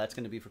ATL. That's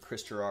going to be for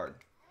Chris Gerard.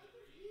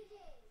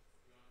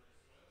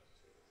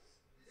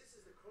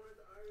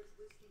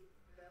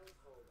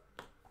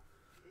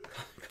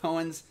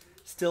 Cohen's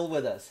still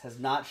with us. Has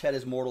not shed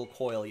his mortal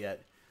coil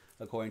yet,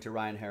 according to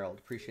Ryan Harold.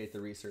 Appreciate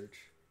the research.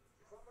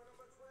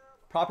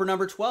 Proper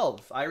number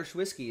 12, Irish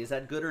whiskey. Is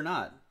that good or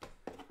not?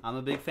 I'm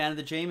a big fan of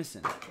the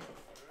Jameson.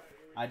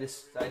 I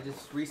just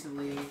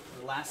recently,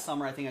 last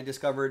summer, I think I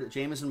discovered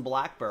Jameson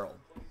Black Barrel,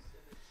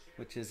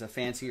 which is a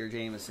fancier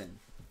Jameson.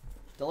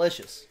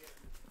 Delicious.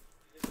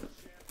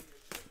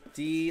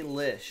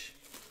 Delish.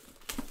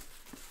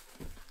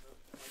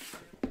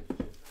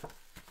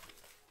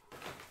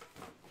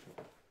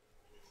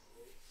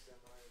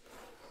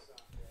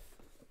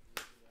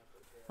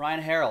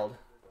 Ryan Harold,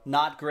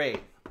 not great,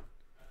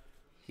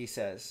 he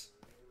says.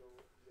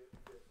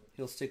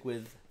 He'll stick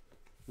with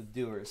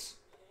Doers.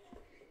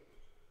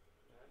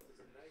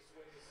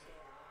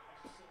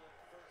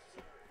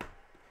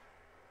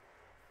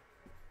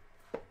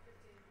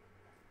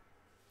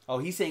 Oh,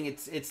 he's saying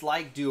it's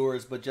like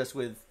Doers, but just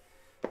with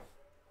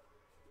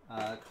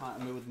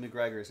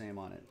McGregor's name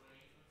on it.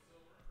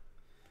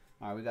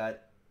 All right, we got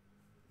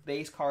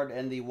base card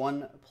and the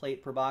 1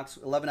 plate per box.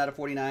 11 out of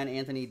 49,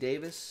 Anthony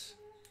Davis.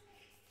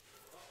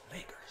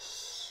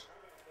 Lakers.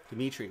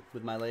 Dimitri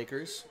with my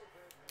Lakers.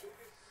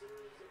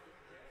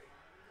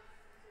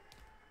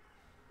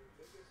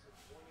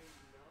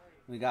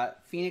 We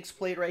got Phoenix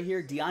plate right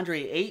here.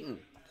 DeAndre Ayton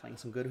playing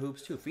some good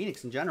hoops too.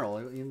 Phoenix in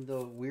general, even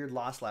though weird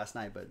loss last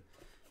night, but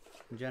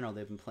in general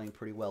they've been playing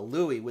pretty well.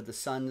 Louis with the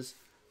Suns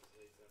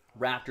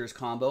Raptors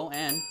combo,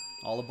 and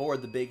all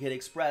aboard the Big Hit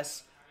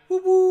Express.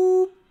 Whoop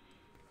whoop.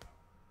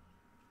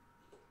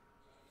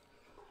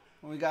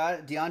 We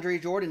got DeAndre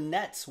Jordan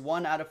Nets,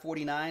 1 out of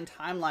 49.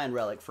 Timeline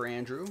relic for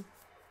Andrew.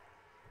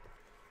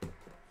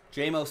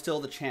 J-Mo still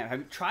the champ. Have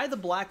you tried the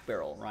Black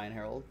Barrel, Ryan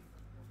Harold?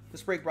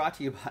 This break brought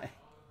to you by...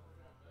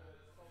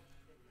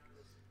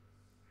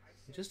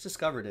 I just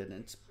discovered it, and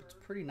it's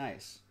pretty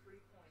nice.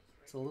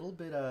 It's a little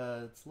bit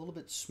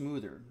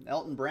smoother.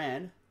 Elton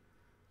Brand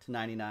to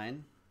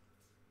 99.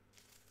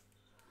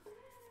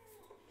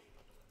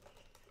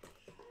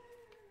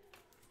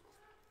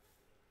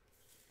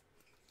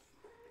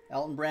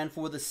 Elton Brand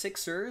for the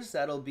Sixers.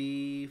 That'll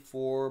be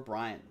for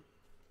Brian.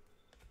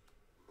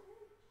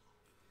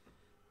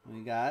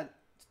 We got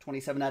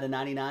 27 out of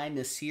 99,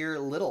 Nasir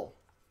Little,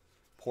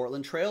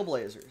 Portland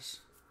Trailblazers.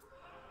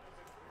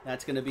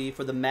 That's going to be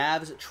for the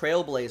Mavs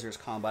Trailblazers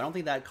combo. I don't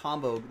think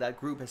that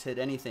group has hit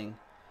anything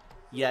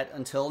yet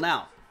until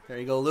now. There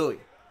you go, Louis.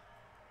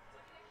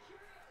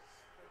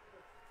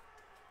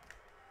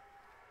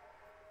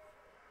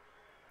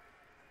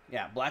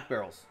 Yeah, Black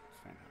Barrels.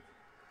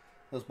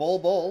 Those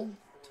Bowl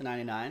to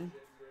 99.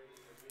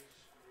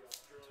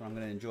 That's what I'm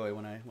going to enjoy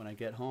when I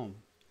get home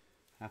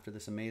after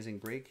this amazing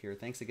break here.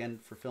 Thanks again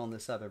for filling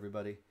this up,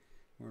 everybody.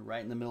 We're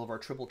right in the middle of our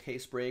triple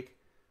case break,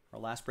 our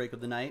last break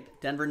of the night.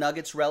 Denver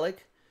Nuggets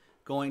relic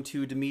going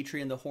to Dimitri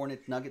and the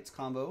Hornet Nuggets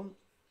combo.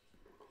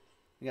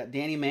 We got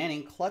Danny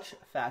Manning clutch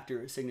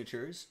factor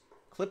signatures.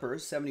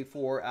 Clippers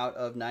 74 out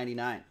of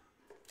 99.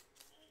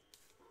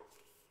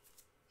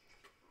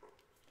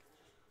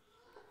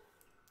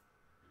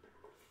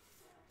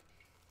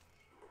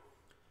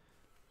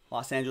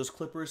 Los Angeles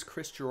Clippers,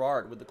 Chris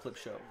Gerard with the clip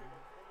show.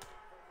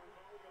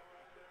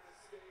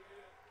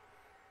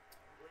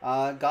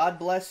 God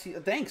bless you.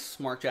 Thanks,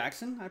 Mark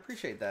Jackson. I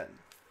appreciate that.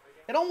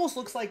 It almost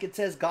looks like it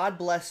says God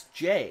bless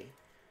Jay,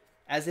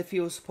 as if he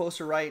was supposed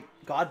to write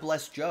God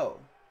bless Joe,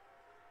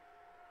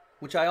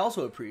 which I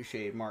also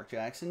appreciate, Mark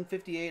Jackson.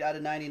 58 out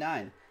of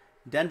 99.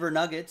 Denver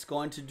Nuggets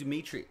going to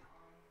Dimitri.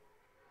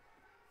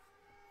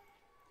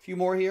 A few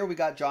more here. We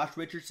got Josh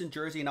Richardson,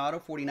 jersey and auto,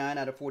 49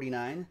 out of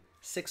 49.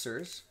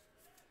 Sixers.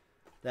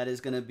 That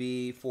is going to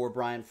be for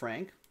Brian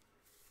Frank.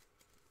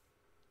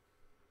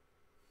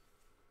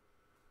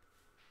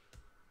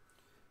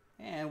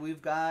 And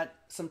we've got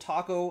some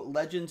Taco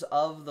Legends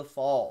of the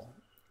Fall.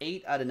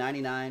 8 out of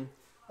 99.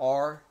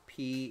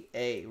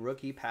 RPA.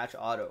 Rookie patch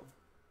auto.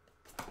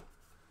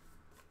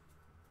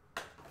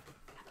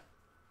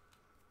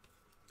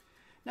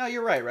 No,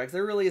 you're right, Rex.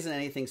 There really isn't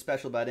anything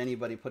special about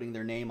anybody putting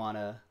their name on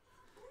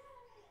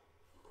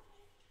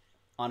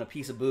a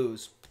piece of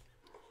booze.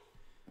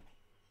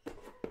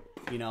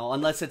 You know,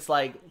 unless it's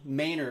like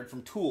Maynard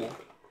from Tool.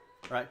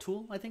 Right?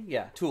 Tool, I think?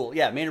 Yeah, Tool.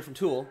 Yeah, Maynard from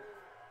Tool.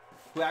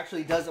 Who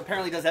actually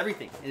apparently does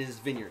everything in his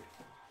vineyard.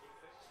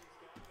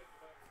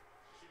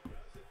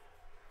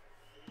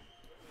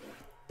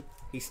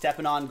 He's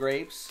stepping on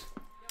grapes.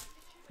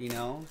 You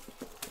know,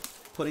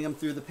 putting them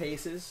through the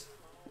paces.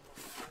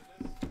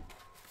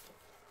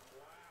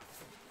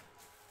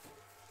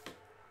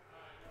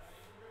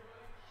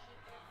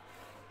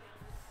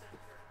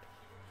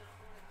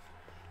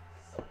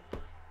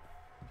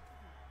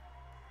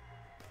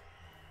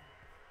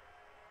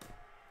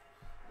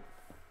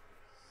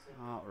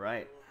 All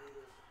right.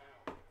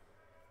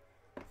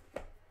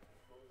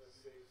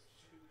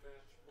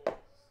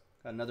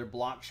 Got another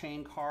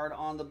blockchain card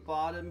on the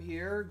bottom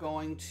here,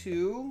 going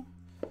to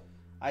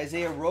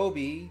Isaiah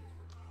Roby.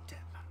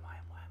 Why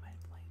am I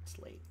playing? It's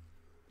late.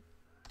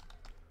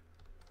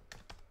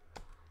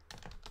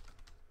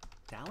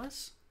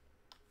 Dallas?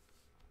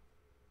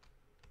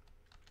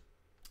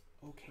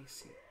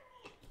 OKC.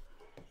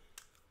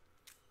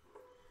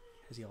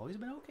 Has he always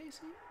been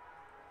OKC?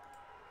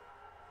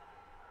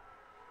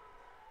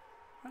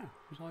 Huh,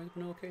 he's always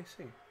been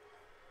OKC.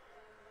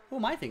 Who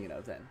am I thinking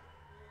of then?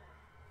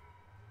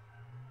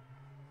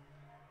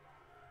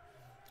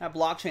 That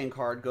blockchain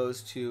card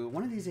goes to...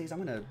 One of these days, I'm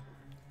gonna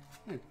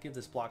give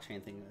this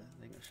blockchain thing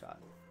a shot.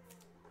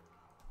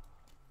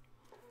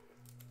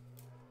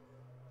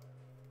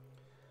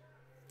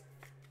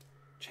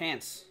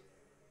 Chance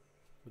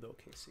with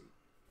OKC.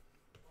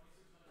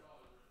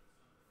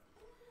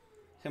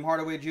 Tim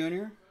Hardaway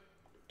Jr.,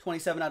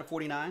 27 out of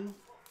 49.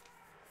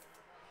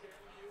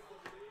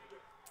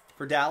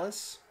 For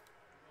Dallas,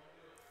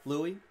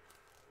 Louis.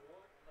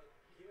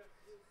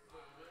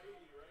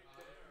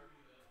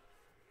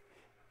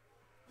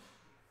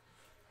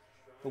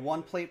 The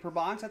one plate per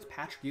box, that's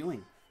Patrick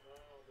Ewing.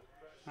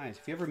 Nice.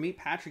 If you ever meet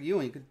Patrick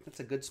Ewing, that's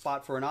a good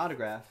spot for an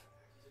autograph.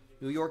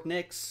 New York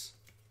Knicks.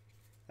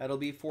 That'll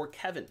be for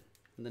Kevin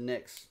and the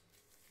Knicks.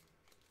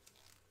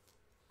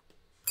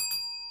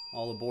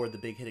 All aboard the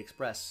Big Hit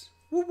Express.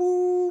 Whoop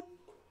whoop.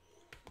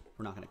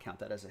 We're not going to count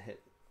that as a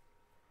hit.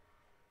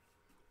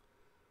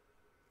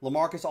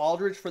 LaMarcus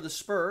Aldridge for the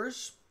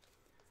Spurs.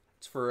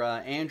 It's for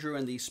Andrew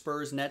and the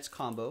Spurs-Nets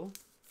combo.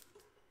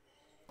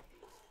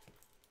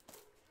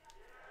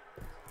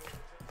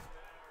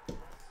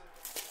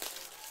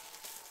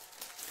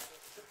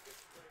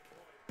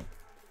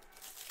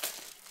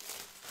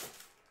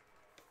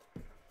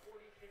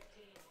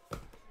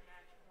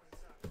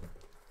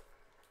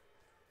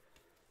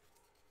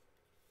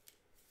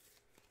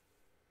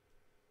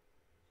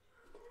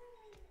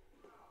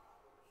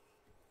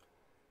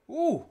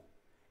 Ooh.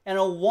 And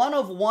a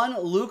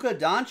 1/1 Luka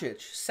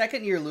Doncic.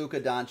 Second-year Luka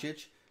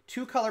Doncic.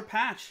 Two-color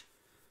patch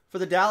for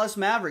the Dallas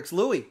Mavericks.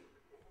 Louis.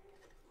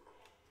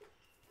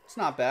 It's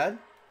not bad.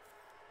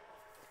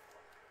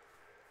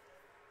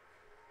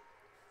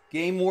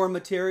 Game worn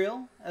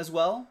material as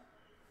well.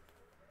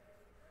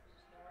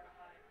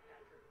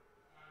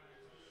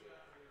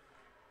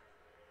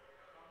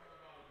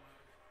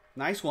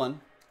 Nice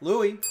one.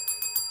 Louis.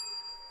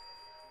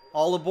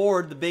 All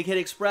aboard the Big Hit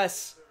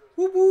Express.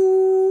 Whoop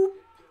whoop.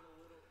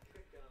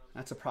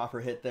 That's a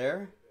proper hit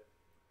there.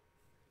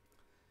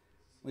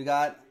 We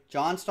got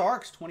John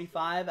Starks,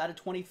 25 out of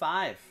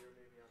 25.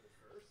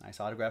 Nice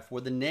autograph for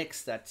the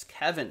Knicks. That's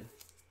Kevin.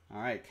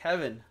 All right,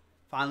 Kevin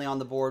finally on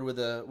the board with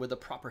a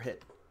proper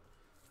hit.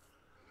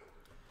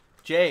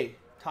 Jay,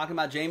 talking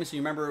about Jameson.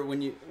 You remember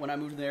when I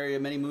moved to the area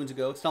many moons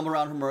ago, stumble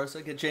around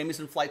Hermosa, get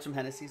Jameson flights from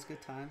Hennessy's,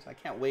 good times. I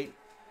can't wait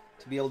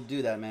to be able to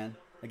do that, man.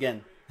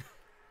 Again.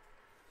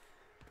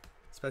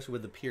 Especially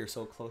with the pier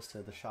so close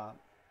to the shop.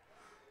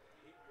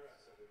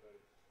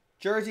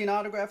 Jersey and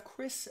autograph,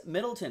 Chris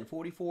Middleton,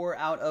 44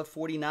 out of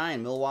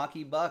 49,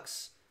 Milwaukee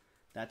Bucks.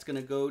 That's going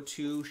to go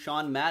to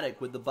Sean Maddock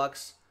with the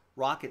Bucks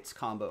Rockets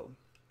combo.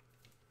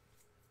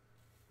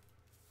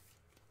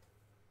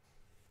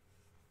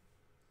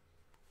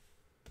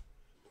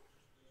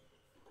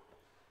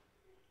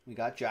 We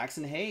got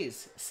Jackson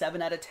Hayes,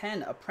 7 out of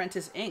 10,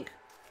 Apprentice Inc.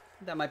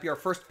 That might be our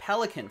first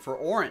Pelican for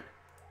Oren.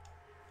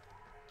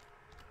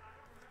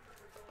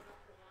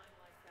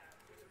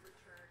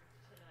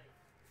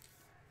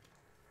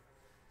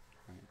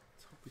 All right,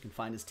 let's hope we can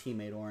find his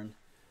teammate, Oren.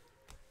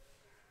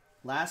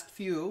 Last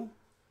few.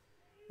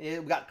 We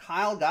got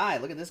Kyle Guy.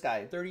 Look at this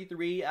guy,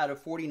 33 out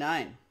of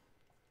 49.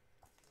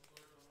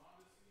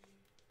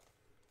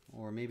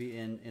 Or maybe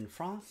in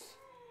France,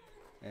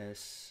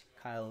 as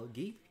Kyle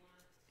Guy.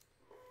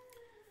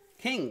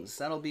 Kings,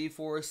 that'll be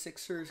for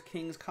Sixers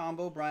Kings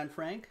combo, Brian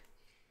Frank.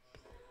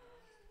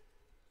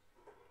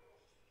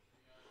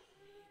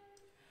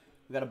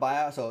 We got a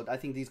buyout, so I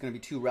think these are going to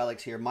be 2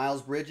 relics here.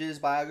 Miles Bridges,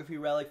 biography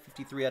relic,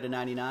 53 out of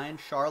 99.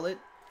 Charlotte,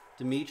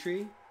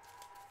 Dimitri. Is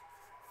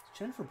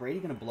Jennifer Brady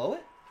going to blow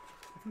it?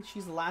 I think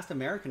she's the last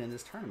American in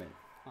this tournament,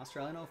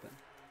 Australian Open.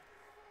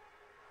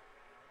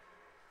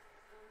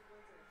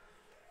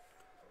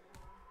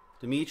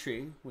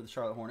 Dimitri with the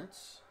Charlotte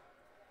Hornets.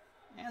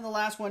 And the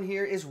last one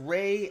here is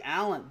Ray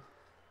Allen.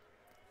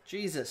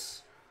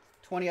 Jesus.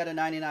 20 out of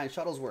 99.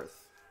 Shuttlesworth.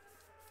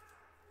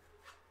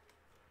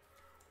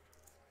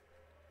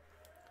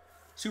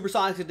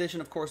 Supersonics edition,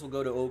 of course, will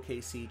go to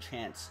OKC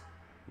Chance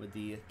with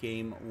the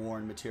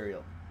game-worn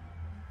material.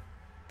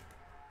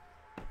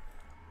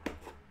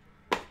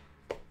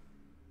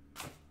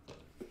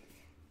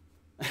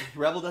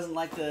 Rebel doesn't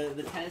like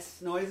the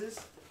tennis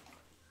noises.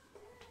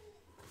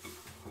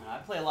 I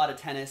play a lot of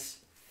tennis.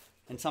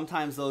 And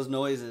sometimes those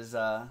noises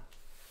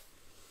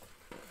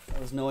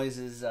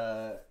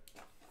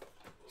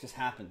just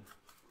happen.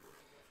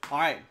 All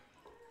right,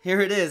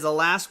 here it is, the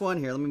last one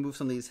here. Let me move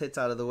some of these hits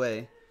out of the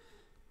way.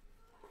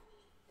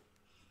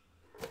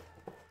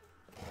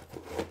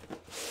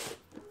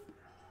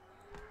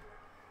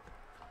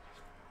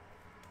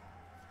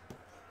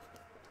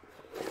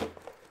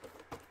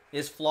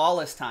 It's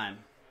flawless time.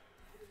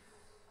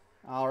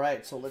 All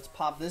right, so let's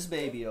pop this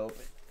baby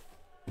open.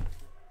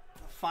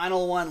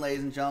 Final one,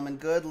 ladies and gentlemen.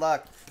 Good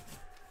luck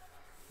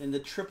in the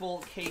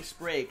triple case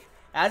break.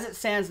 As it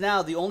stands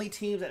now, the only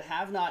teams that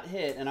have not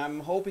hit, and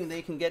I'm hoping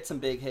they can get some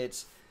big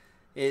hits,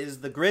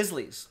 is the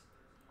Grizzlies,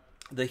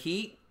 the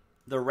Heat,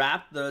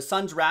 the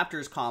Suns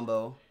Raptors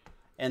combo,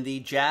 and the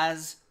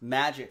Jazz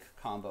Magic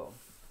combo.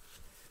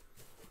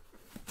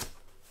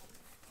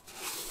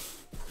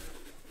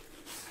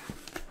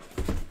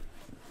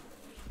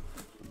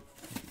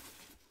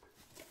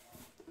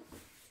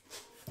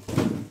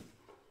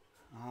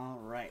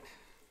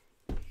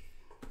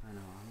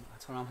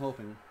 That's what I'm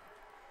hoping,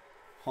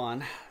 Juan.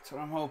 That's what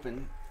I'm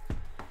hoping.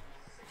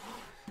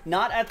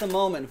 Not at the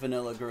moment,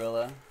 Vanilla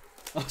Gorilla.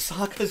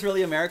 Osaka's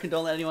really American.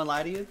 Don't let anyone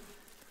lie to you.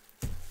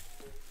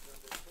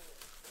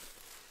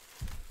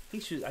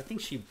 I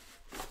think she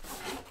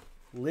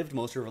lived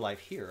most of her life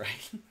here,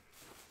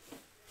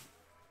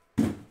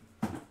 right?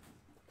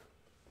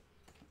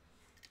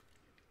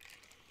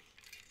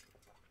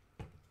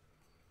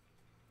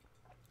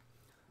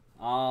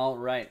 All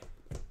right.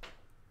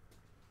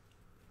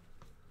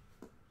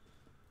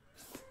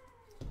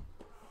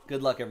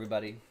 Good luck,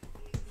 everybody.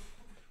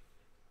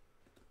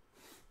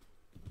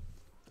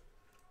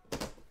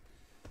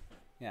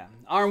 Yeah.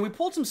 We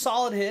pulled some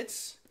solid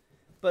hits,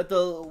 but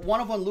the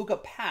one-of-one Luka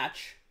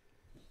patch,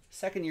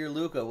 second-year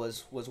Luka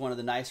was one of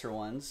the nicer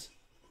ones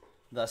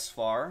thus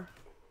far.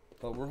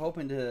 But we're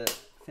hoping to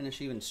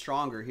finish even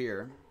stronger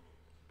here.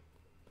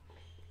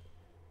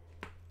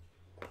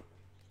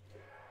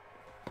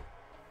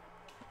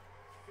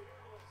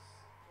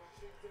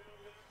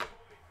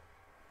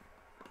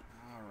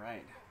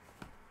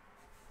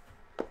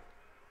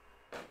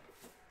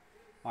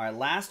 All right,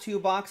 last 2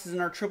 boxes in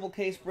our triple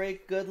case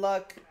break. Good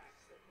luck.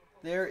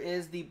 There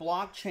is the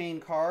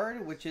blockchain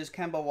card, which is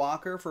Kemba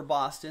Walker for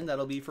Boston.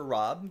 That'll be for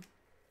Rob.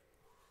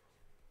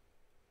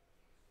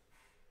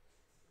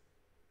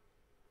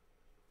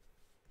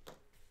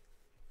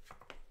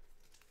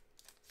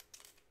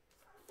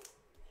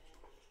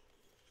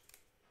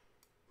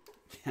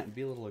 Yeah,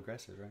 be a little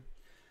aggressive, right?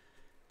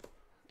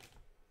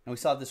 And we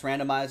still have this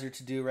randomizer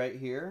to do right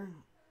here.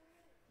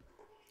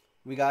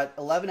 We got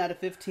 11 out of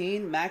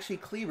 15, Maxi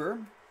Kleber,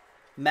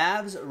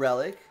 Mavs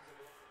relic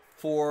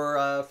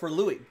for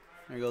Louis.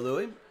 There you go,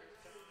 Louis.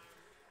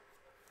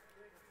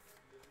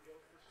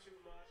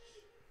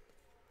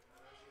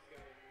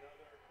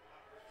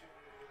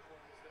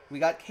 We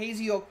got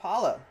KZ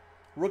Okpala,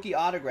 rookie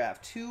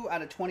autograph, 2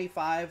 out of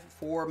 25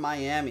 for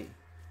Miami.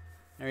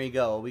 There you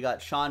go. We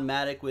got Sean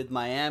Maddock with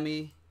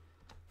Miami,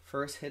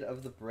 first hit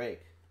of the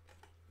break.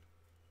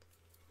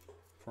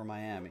 for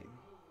Miami.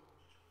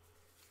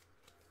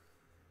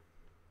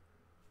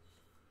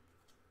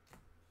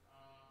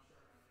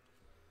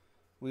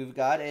 We've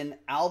got an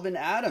Alvin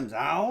Adams.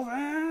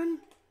 Alvin!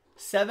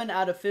 7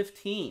 out of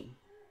 15.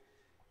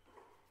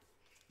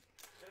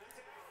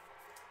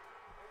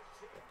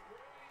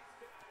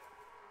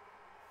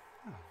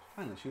 Oh,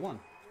 finally, she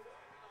won.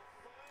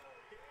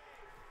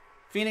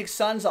 Phoenix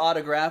Suns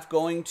autograph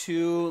going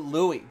to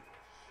Louis.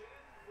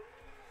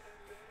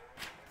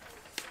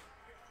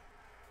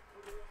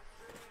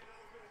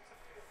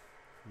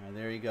 All right,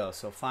 there you go.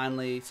 So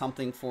finally,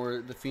 something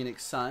for the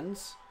Phoenix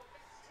Suns.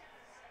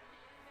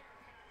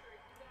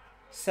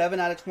 7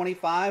 out of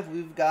 25,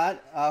 we've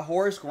got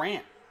Horace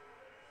Grant.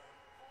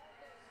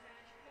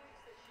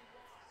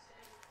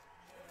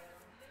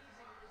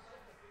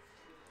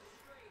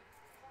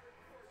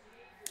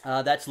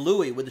 That's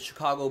Louis with the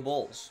Chicago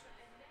Bulls.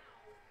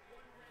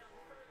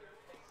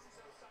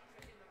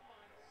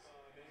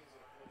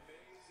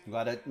 We've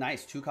got a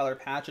nice 2-color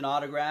patch and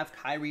autograph.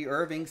 Kyrie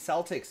Irving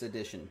Celtics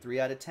edition. 3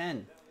 out of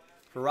 10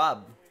 for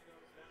Rob.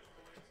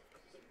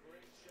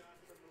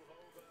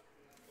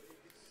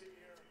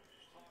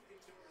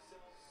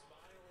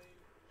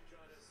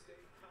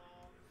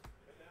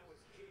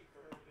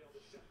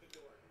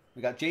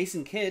 We got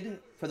Jason Kidd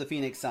for the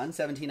Phoenix Suns,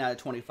 17 out of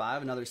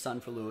 25. Another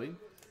Sun for Louis.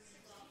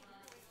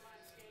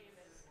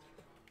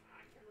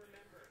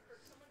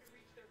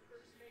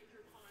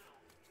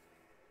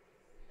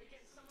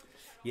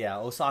 Yeah,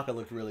 Osaka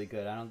looked really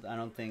good. I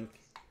don't think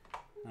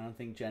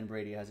Jen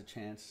Brady has a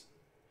chance.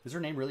 Is her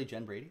name really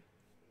Jen Brady?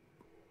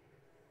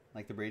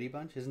 Like the Brady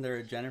Bunch? Isn't there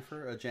a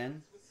Jennifer, a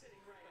Jen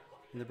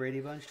in the Brady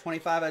Bunch?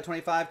 25 out of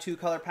 25,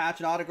 2-color patch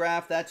and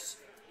autograph. That's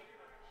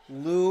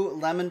Lou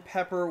Lemon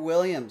Pepper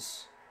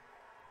Williams.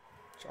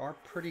 Which are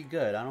pretty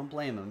good. I don't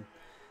blame him.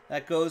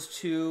 That goes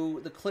to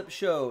the Clip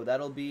Show.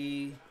 That'll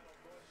be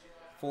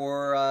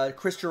for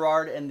Chris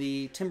Gerard and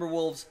the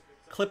Timberwolves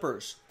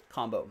Clippers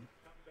combo.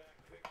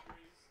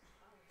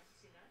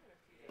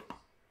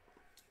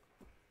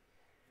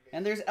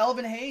 And there's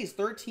Elvin Hayes,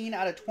 13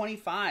 out of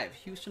 25.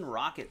 Houston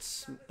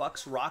Rockets,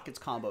 Bucks Rockets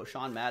combo.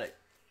 Sean Maddock.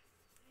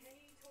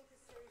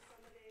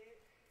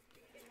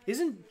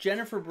 Isn't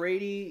Jennifer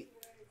Brady,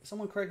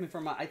 someone correct me if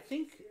I'm wrong, I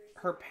think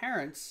her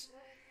parents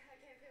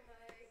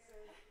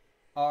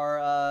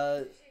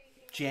are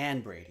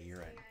Jan Brady. You're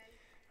right,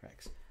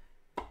 Rex.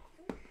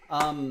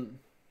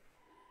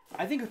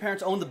 I think her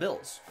parents own the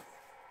Bills.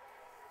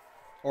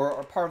 Or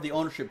are part of the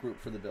ownership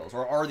group for the Bills.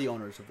 Or are the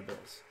owners of the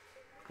Bills.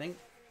 I think.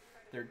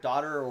 Their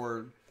daughter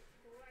or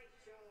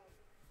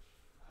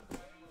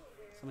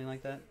something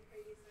like that.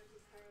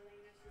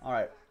 All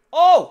right.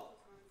 Oh!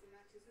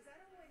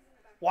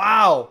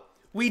 Wow.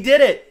 We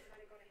did it.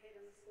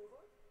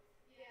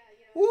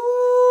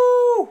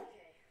 Woo!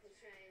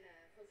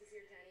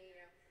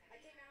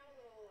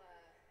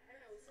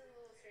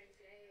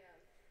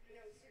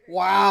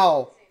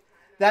 Wow.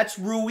 That's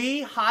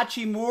Rui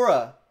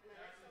Hachimura.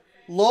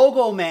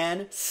 Logo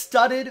man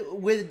studded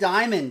with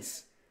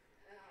diamonds.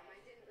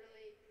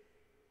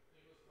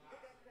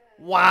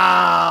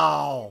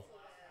 Wow.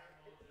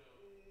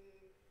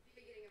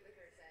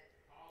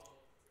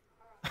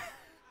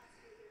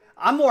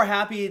 I'm more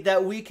happy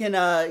that we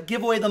can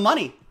give away the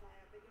money.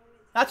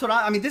 That's what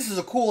I mean, this is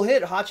a cool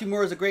hit.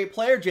 Hachimura is a great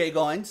player, Jay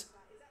Goins.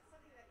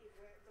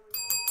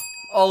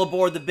 All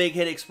aboard the Big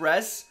Hit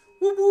Express.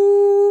 Whoop,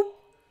 whoop.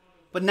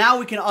 But now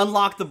we can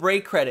unlock the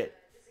break credit.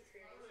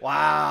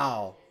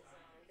 Wow.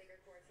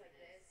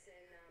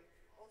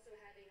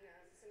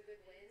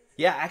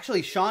 Yeah,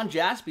 actually, Sean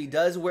Jaspy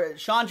does wear...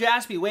 Sean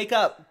Jaspy, wake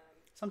up.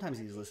 Sometimes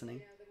he's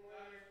listening.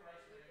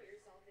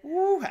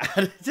 Ooh.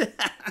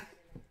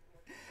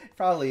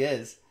 Probably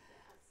is.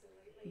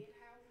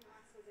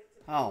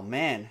 Oh,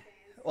 man.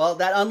 Well,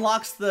 that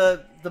unlocks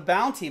the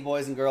bounty,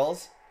 boys and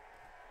girls.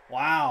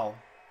 Wow.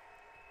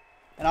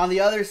 And on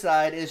the other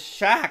side is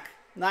Shaq.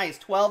 Nice.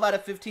 12 out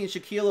of 15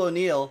 Shaquille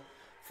O'Neal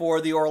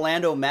for the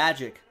Orlando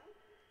Magic.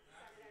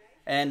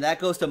 And that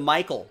goes to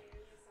Michael,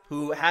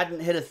 who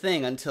hadn't hit a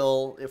thing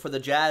until for the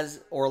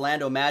Jazz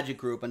Orlando Magic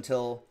group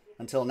until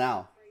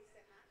now.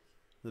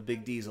 The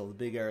Big Diesel, the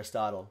Big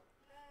Aristotle.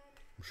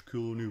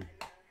 Shaquille O'Neal.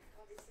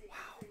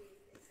 Wow.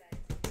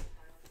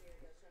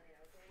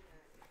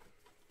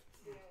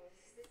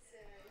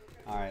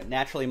 All right,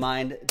 naturally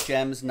mined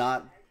gems,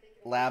 not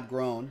lab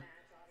grown.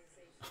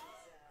 Oh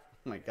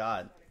my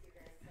God,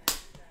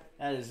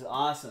 that is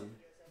awesome.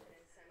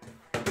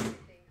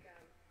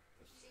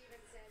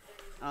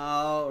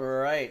 All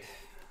right.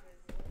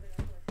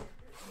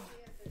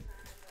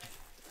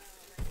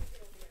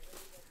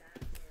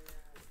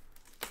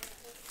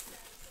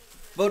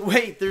 But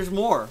wait, there's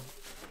more.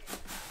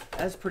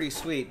 That's pretty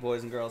sweet,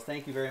 boys and girls.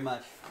 Thank you very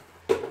much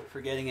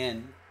for getting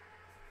in.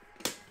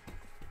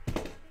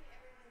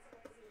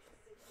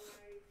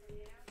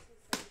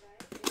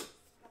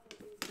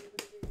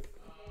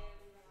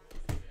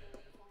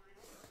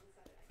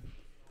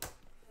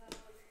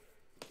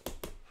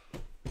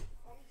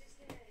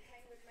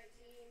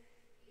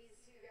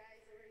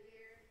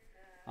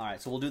 All right,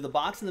 so we'll do the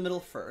box in the middle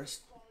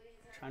first.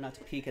 Try not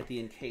to peek at the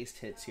encased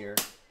hits here.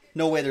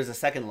 No way there's a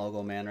second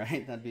logo man,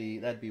 right?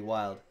 That'd be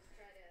wild.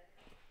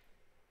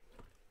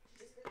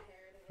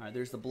 All right,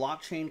 there's the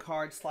blockchain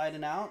card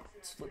sliding out.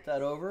 Let's flip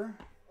that over.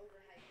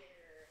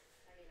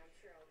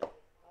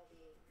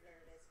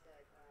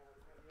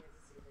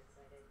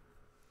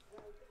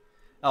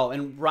 Oh,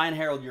 and Ryan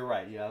Harold, you're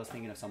right. Yeah, I was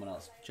thinking of someone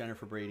else.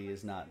 Jennifer Brady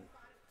is not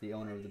the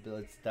owner of the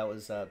bill. That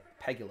was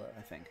Pegula,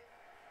 I think.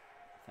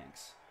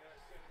 Thanks.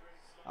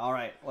 All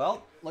right.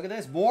 Well, look at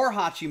this. More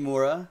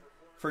Hachimura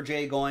for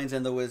Jay Goins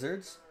and the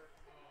Wizards.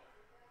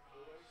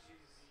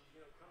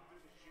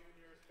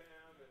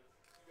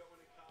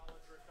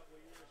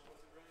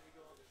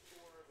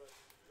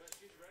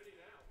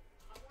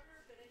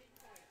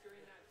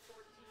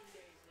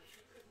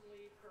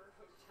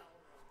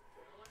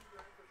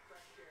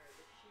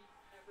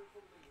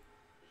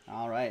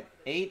 All right,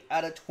 8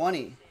 out of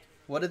 20.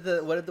 What did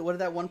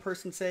that one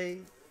person say?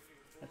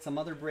 At some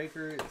other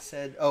breaker, it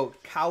said, oh,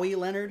 Kawhi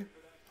Leonard.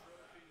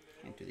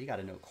 Can't do that. You got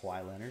to know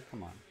Kawhi Leonard.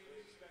 Come on.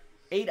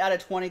 8 out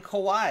of 20,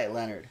 Kawhi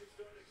Leonard.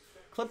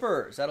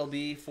 Clippers. That'll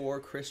be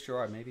for Chris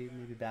Gerard. Maybe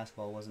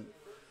basketball wasn't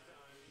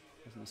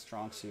a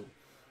strong suit.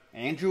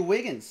 Andrew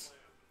Wiggins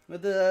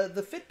with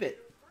the Fitbit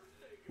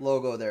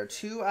logo there.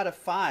 2 out of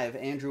 5,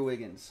 Andrew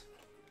Wiggins.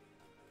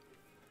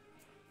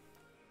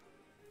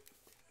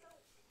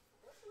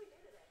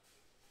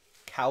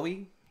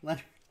 Kawhi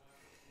Leonard.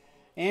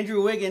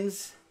 Andrew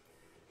Wiggins.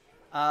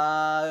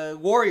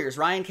 Warriors.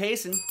 Ryan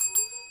Kaysen.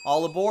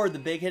 All aboard the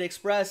Big Hit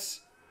Express.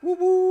 Woo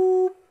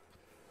woo.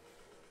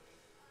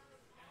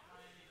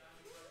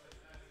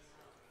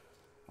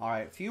 All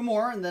right, a few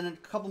more, and then a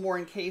couple more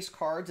encased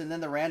cards, and then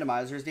the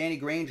randomizers. Danny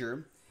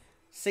Granger.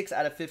 6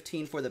 out of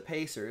 15 for the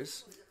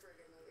Pacers.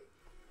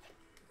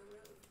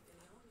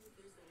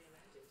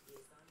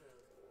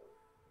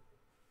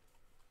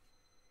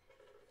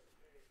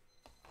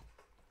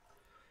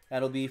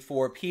 That'll be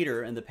for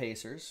Peter and the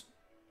Pacers.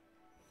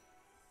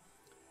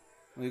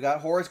 We've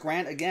got Horace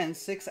Grant again,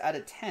 6 out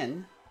of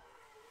 10.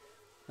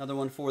 Another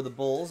one for the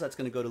Bulls. That's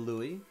going to go to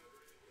Louis.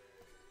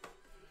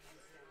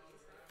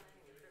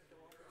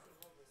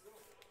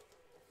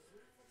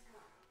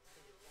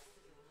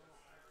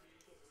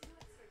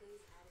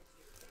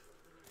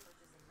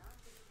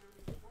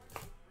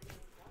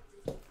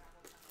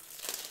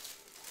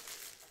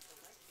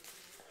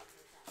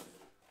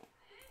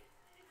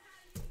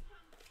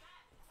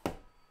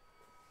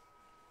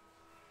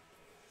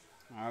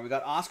 All right, we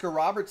got Oscar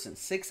Robertson,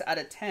 6 out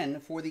of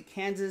 10 for the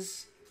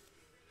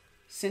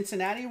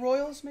Cincinnati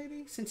Royals,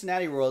 maybe?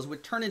 Cincinnati Royals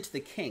would turn into the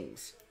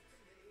Kings.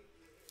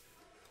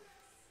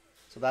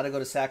 So that'll go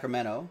to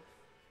Sacramento.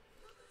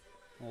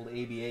 Old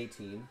ABA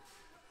team.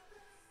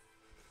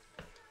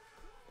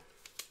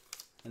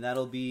 And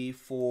that'll be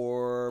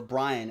for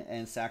Brian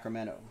and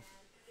Sacramento.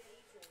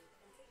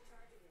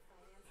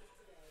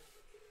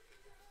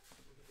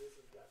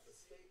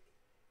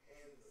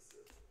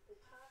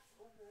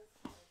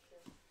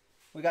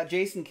 We got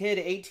Jason Kidd,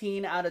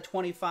 18 out of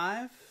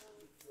 25.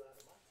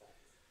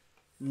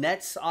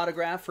 Nets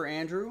autograph for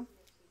Andrew.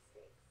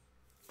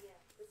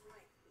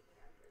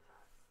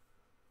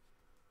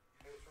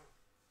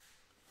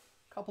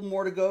 Couple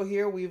more to go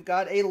here. We've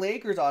got a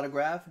Lakers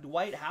autograph.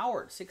 Dwight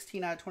Howard,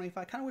 16 out of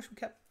 25. Kind of wish we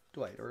kept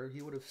Dwight, or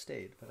he would have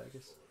stayed, but I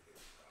guess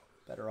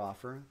better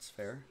offer. It's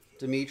fair.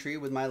 Dimitri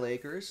with my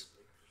Lakers.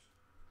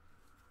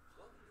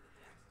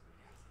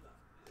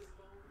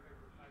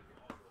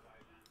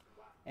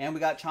 And we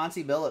got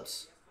Chauncey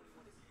Billups.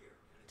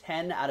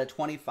 10 out of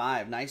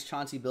 25. Nice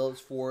Chauncey Billups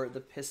for the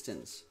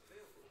Pistons.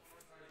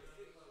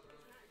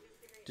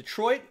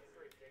 Detroit.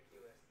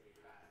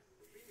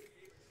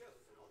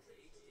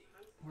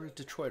 Where's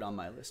Detroit on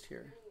my list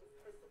here?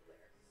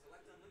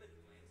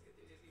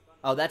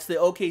 Oh, that's the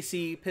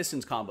OKC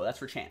Pistons combo. That's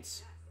for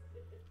Chance.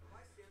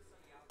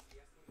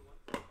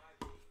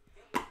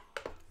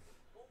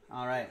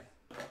 All right.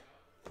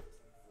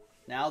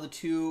 Now the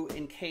two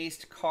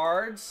encased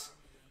cards.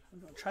 I'm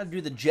going to try to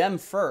do the gem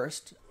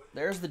first.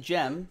 There's the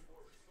gem.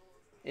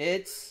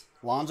 It's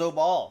Lonzo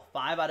Ball.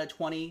 5 out of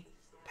 20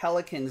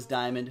 Pelicans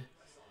diamond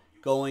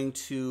going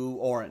to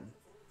Oren.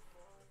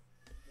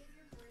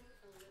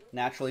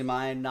 Naturally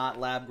mine, not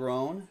lab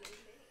grown.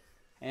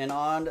 And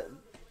on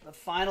the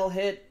final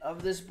hit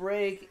of this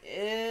break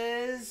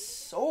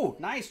is, oh,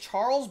 nice,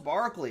 Charles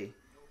Barkley.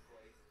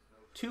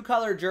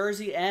 2-color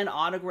jersey and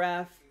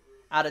autograph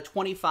out of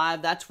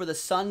 25. That's for the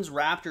Suns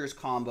Raptors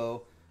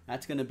combo.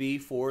 That's going to be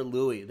for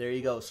Louis. There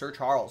you go, Sir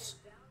Charles.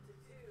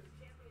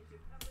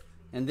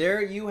 And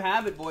there you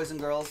have it, boys and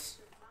girls.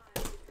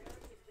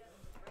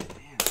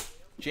 Man,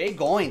 Jay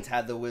Goins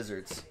had the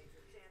Wizards.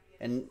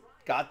 And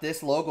got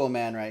this logo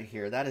man right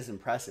here. That is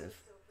impressive.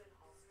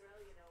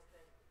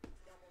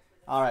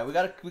 All right,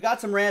 we got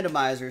some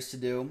randomizers to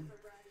do.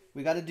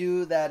 We got to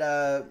do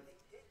that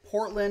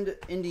Portland,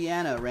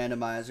 Indiana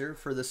randomizer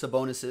for the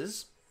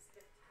Sabonises.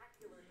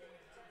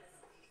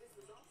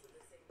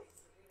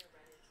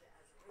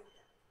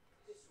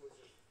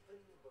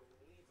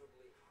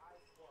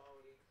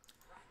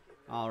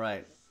 All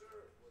right.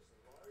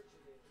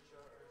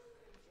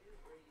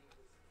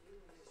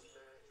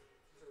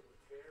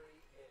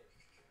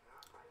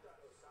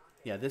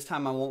 Yeah, this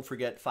time I won't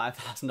forget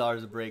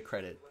 $5,000 of break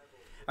credit.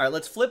 All right,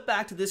 let's flip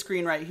back to this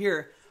screen right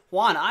here.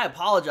 Juan, I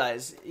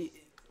apologize. I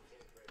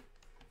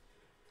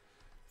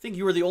think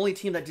you were the only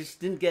team that just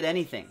didn't get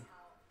anything.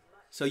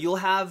 So you'll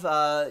have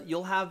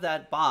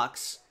that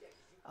box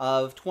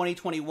of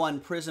 2021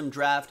 Prism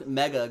Draft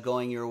Mega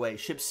going your way,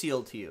 shipped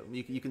sealed to you.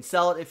 You can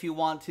sell it if you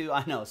want to.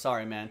 I know,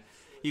 sorry, man.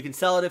 You can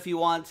sell it if you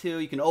want to.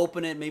 You can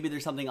open it. Maybe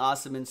there's something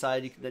awesome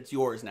inside that's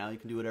yours now. You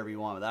can do whatever you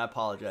want with it. I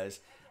apologize.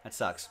 That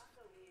sucks.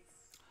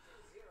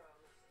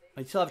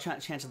 You still have a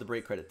chance at the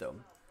break credit, though.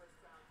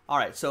 All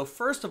right, so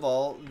first of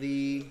all,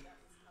 the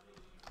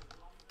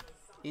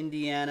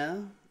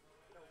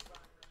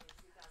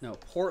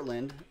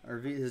Portland, or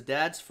his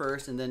dad's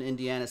first, and then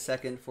Indiana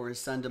second for his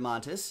son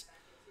DeMontis.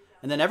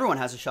 And then everyone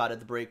has a shot at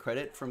the break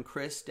credit, from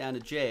Chris down to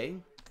Jay.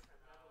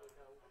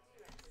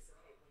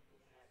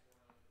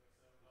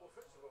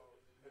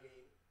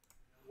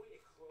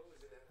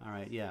 All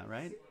right, yeah,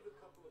 right?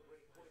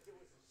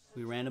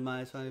 We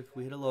randomized,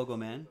 we hit a logo,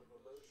 man.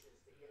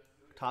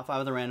 Top 5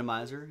 of the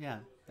randomizer, yeah.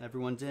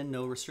 Everyone's in,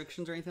 no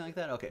restrictions or anything like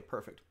that? Okay,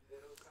 perfect.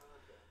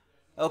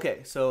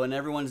 Okay, so and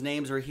everyone's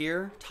names are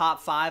here. Top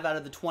 5 out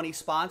of the 20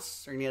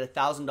 spots are going to get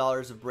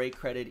 $1,000 of break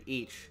credit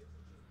each.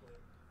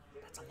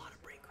 That's a lot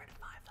of break credit,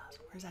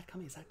 5,000. Where's that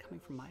coming? Is that coming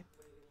from my...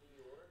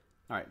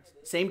 All right,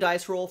 same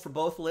dice roll for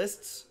both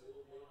lists.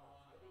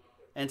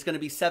 And it's going to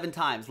be 7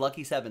 times,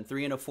 lucky 7,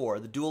 3 and a 4.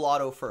 The dual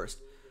auto first.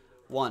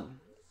 1,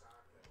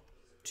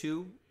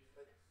 2,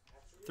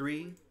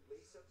 3,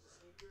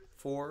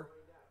 4,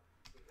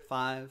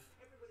 5,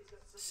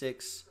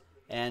 6,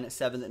 and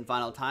 7th and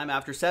final time.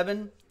 After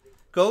 7,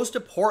 goes to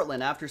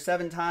Portland after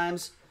 7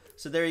 times.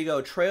 So there you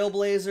go.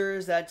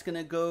 Trailblazers, that's going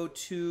to go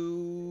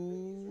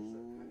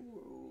to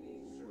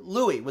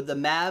Louis with the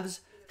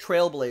Mavs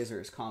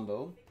Trailblazers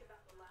combo.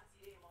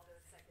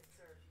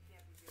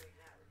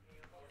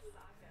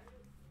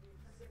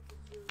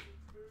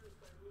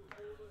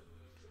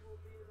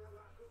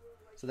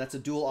 So that's a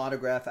dual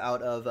autograph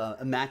out of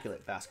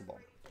Immaculate basketball.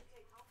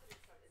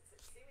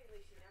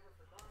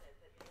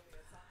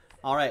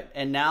 All right,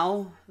 and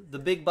now the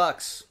big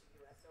bucks.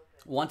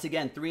 Once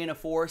again, 3 and a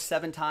 4,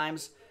 7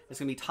 times.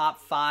 It's going to be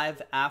top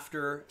 5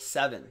 after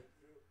 7.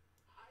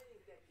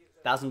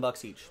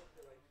 $1,000 each.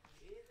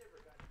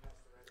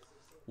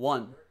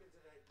 1,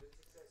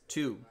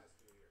 2,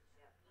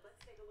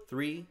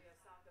 3,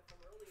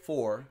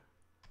 4,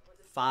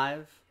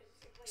 5,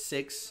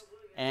 6,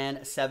 and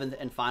 7th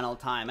and final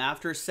time.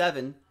 After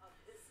 7,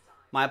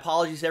 my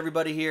apologies to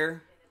everybody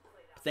here.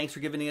 Thanks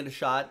for giving it a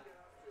shot.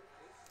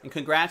 And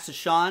congrats to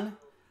Sean,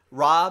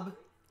 Rob,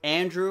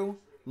 Andrew,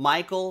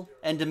 Michael,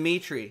 and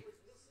Dimitri.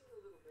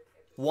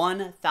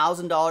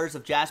 $1,000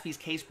 of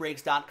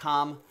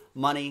JaspysCaseBreaks.com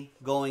money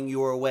going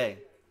your way.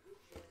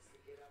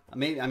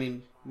 Maybe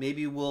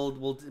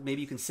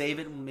you can save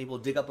it. Maybe we'll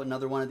dig up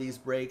another one of these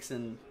breaks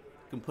and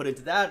can put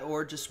into that,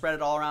 or just spread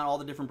it all around, all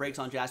the different breaks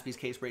on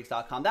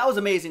JaspysCaseBreaks.com. That was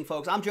amazing,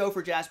 folks. I'm Joe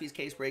for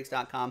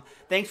JaspysCaseBreaks.com.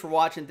 Thanks for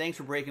watching. Thanks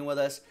for breaking with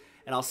us,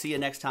 and I'll see you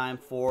next time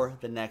for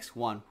the next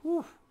one.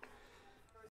 Whew.